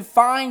trying to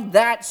find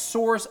that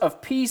source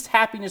of peace,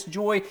 happiness,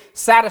 joy,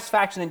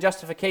 satisfaction, and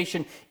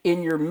justification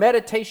in your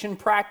meditation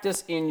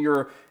practice, in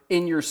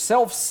your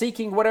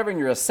self-seeking, whatever, in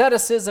your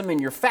asceticism, in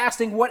your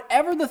fasting,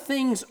 whatever the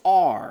things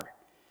are,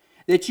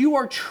 that you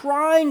are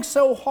trying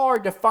so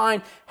hard to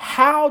find,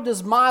 how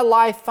does my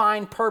life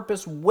find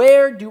purpose?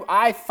 Where do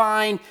I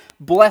find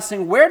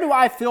blessing? Where do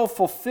I feel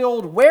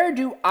fulfilled? Where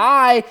do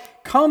I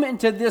come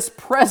into this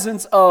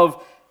presence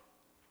of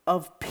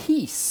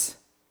peace,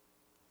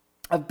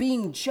 of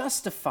being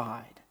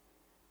justified?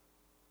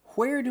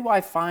 Where do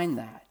I find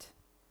that?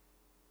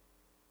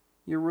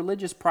 Your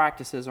religious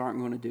practices aren't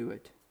going to do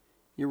it.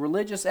 Your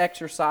religious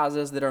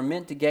exercises that are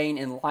meant to gain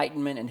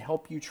enlightenment and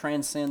help you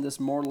transcend this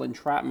mortal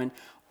entrapment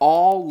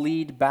all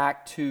lead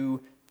back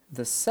to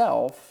the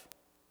self,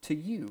 to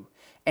you.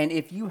 And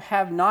if you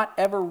have not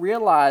ever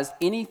realized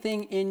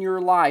anything in your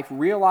life,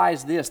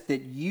 realize this,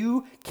 that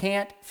you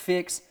can't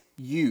fix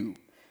you.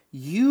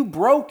 You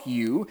broke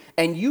you,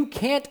 and you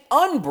can't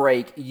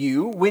unbreak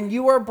you when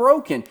you are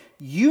broken.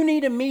 You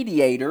need a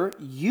mediator,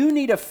 you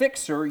need a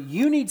fixer,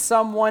 you need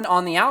someone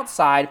on the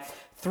outside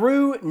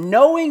through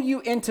knowing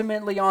you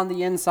intimately on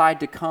the inside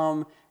to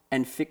come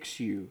and fix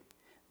you.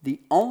 The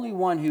only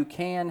one who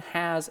can,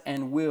 has,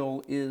 and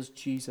will is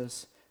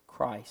Jesus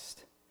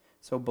Christ.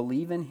 So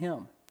believe in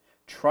Him.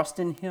 Trust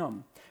in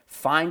Him.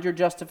 Find your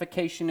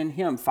justification in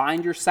Him.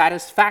 Find your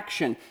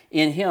satisfaction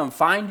in Him.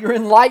 Find your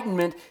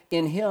enlightenment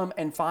in Him.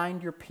 And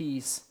find your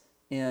peace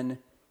in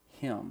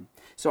Him.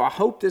 So I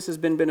hope this has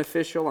been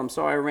beneficial. I'm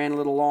sorry I ran a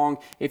little long.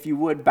 If you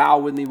would, bow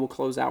with me. We'll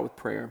close out with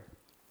prayer.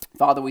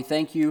 Father, we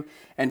thank you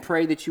and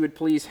pray that you would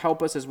please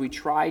help us as we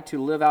try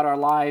to live out our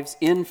lives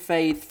in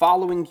faith,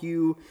 following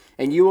you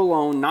and you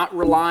alone, not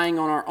relying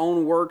on our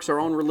own works, our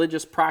own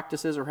religious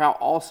practices, or how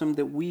awesome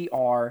that we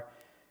are,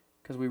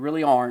 because we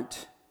really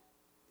aren't.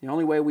 The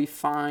only way we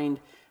find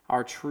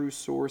our true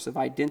source of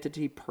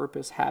identity,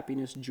 purpose,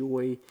 happiness,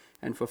 joy,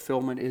 and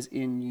fulfillment is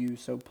in you.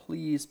 So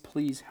please,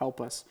 please help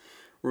us.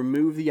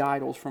 Remove the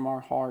idols from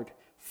our heart.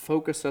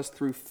 Focus us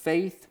through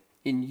faith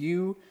in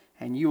you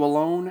and you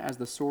alone as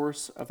the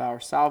source of our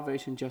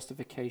salvation,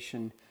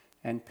 justification,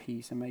 and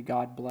peace. And may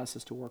God bless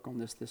us to work on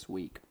this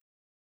week.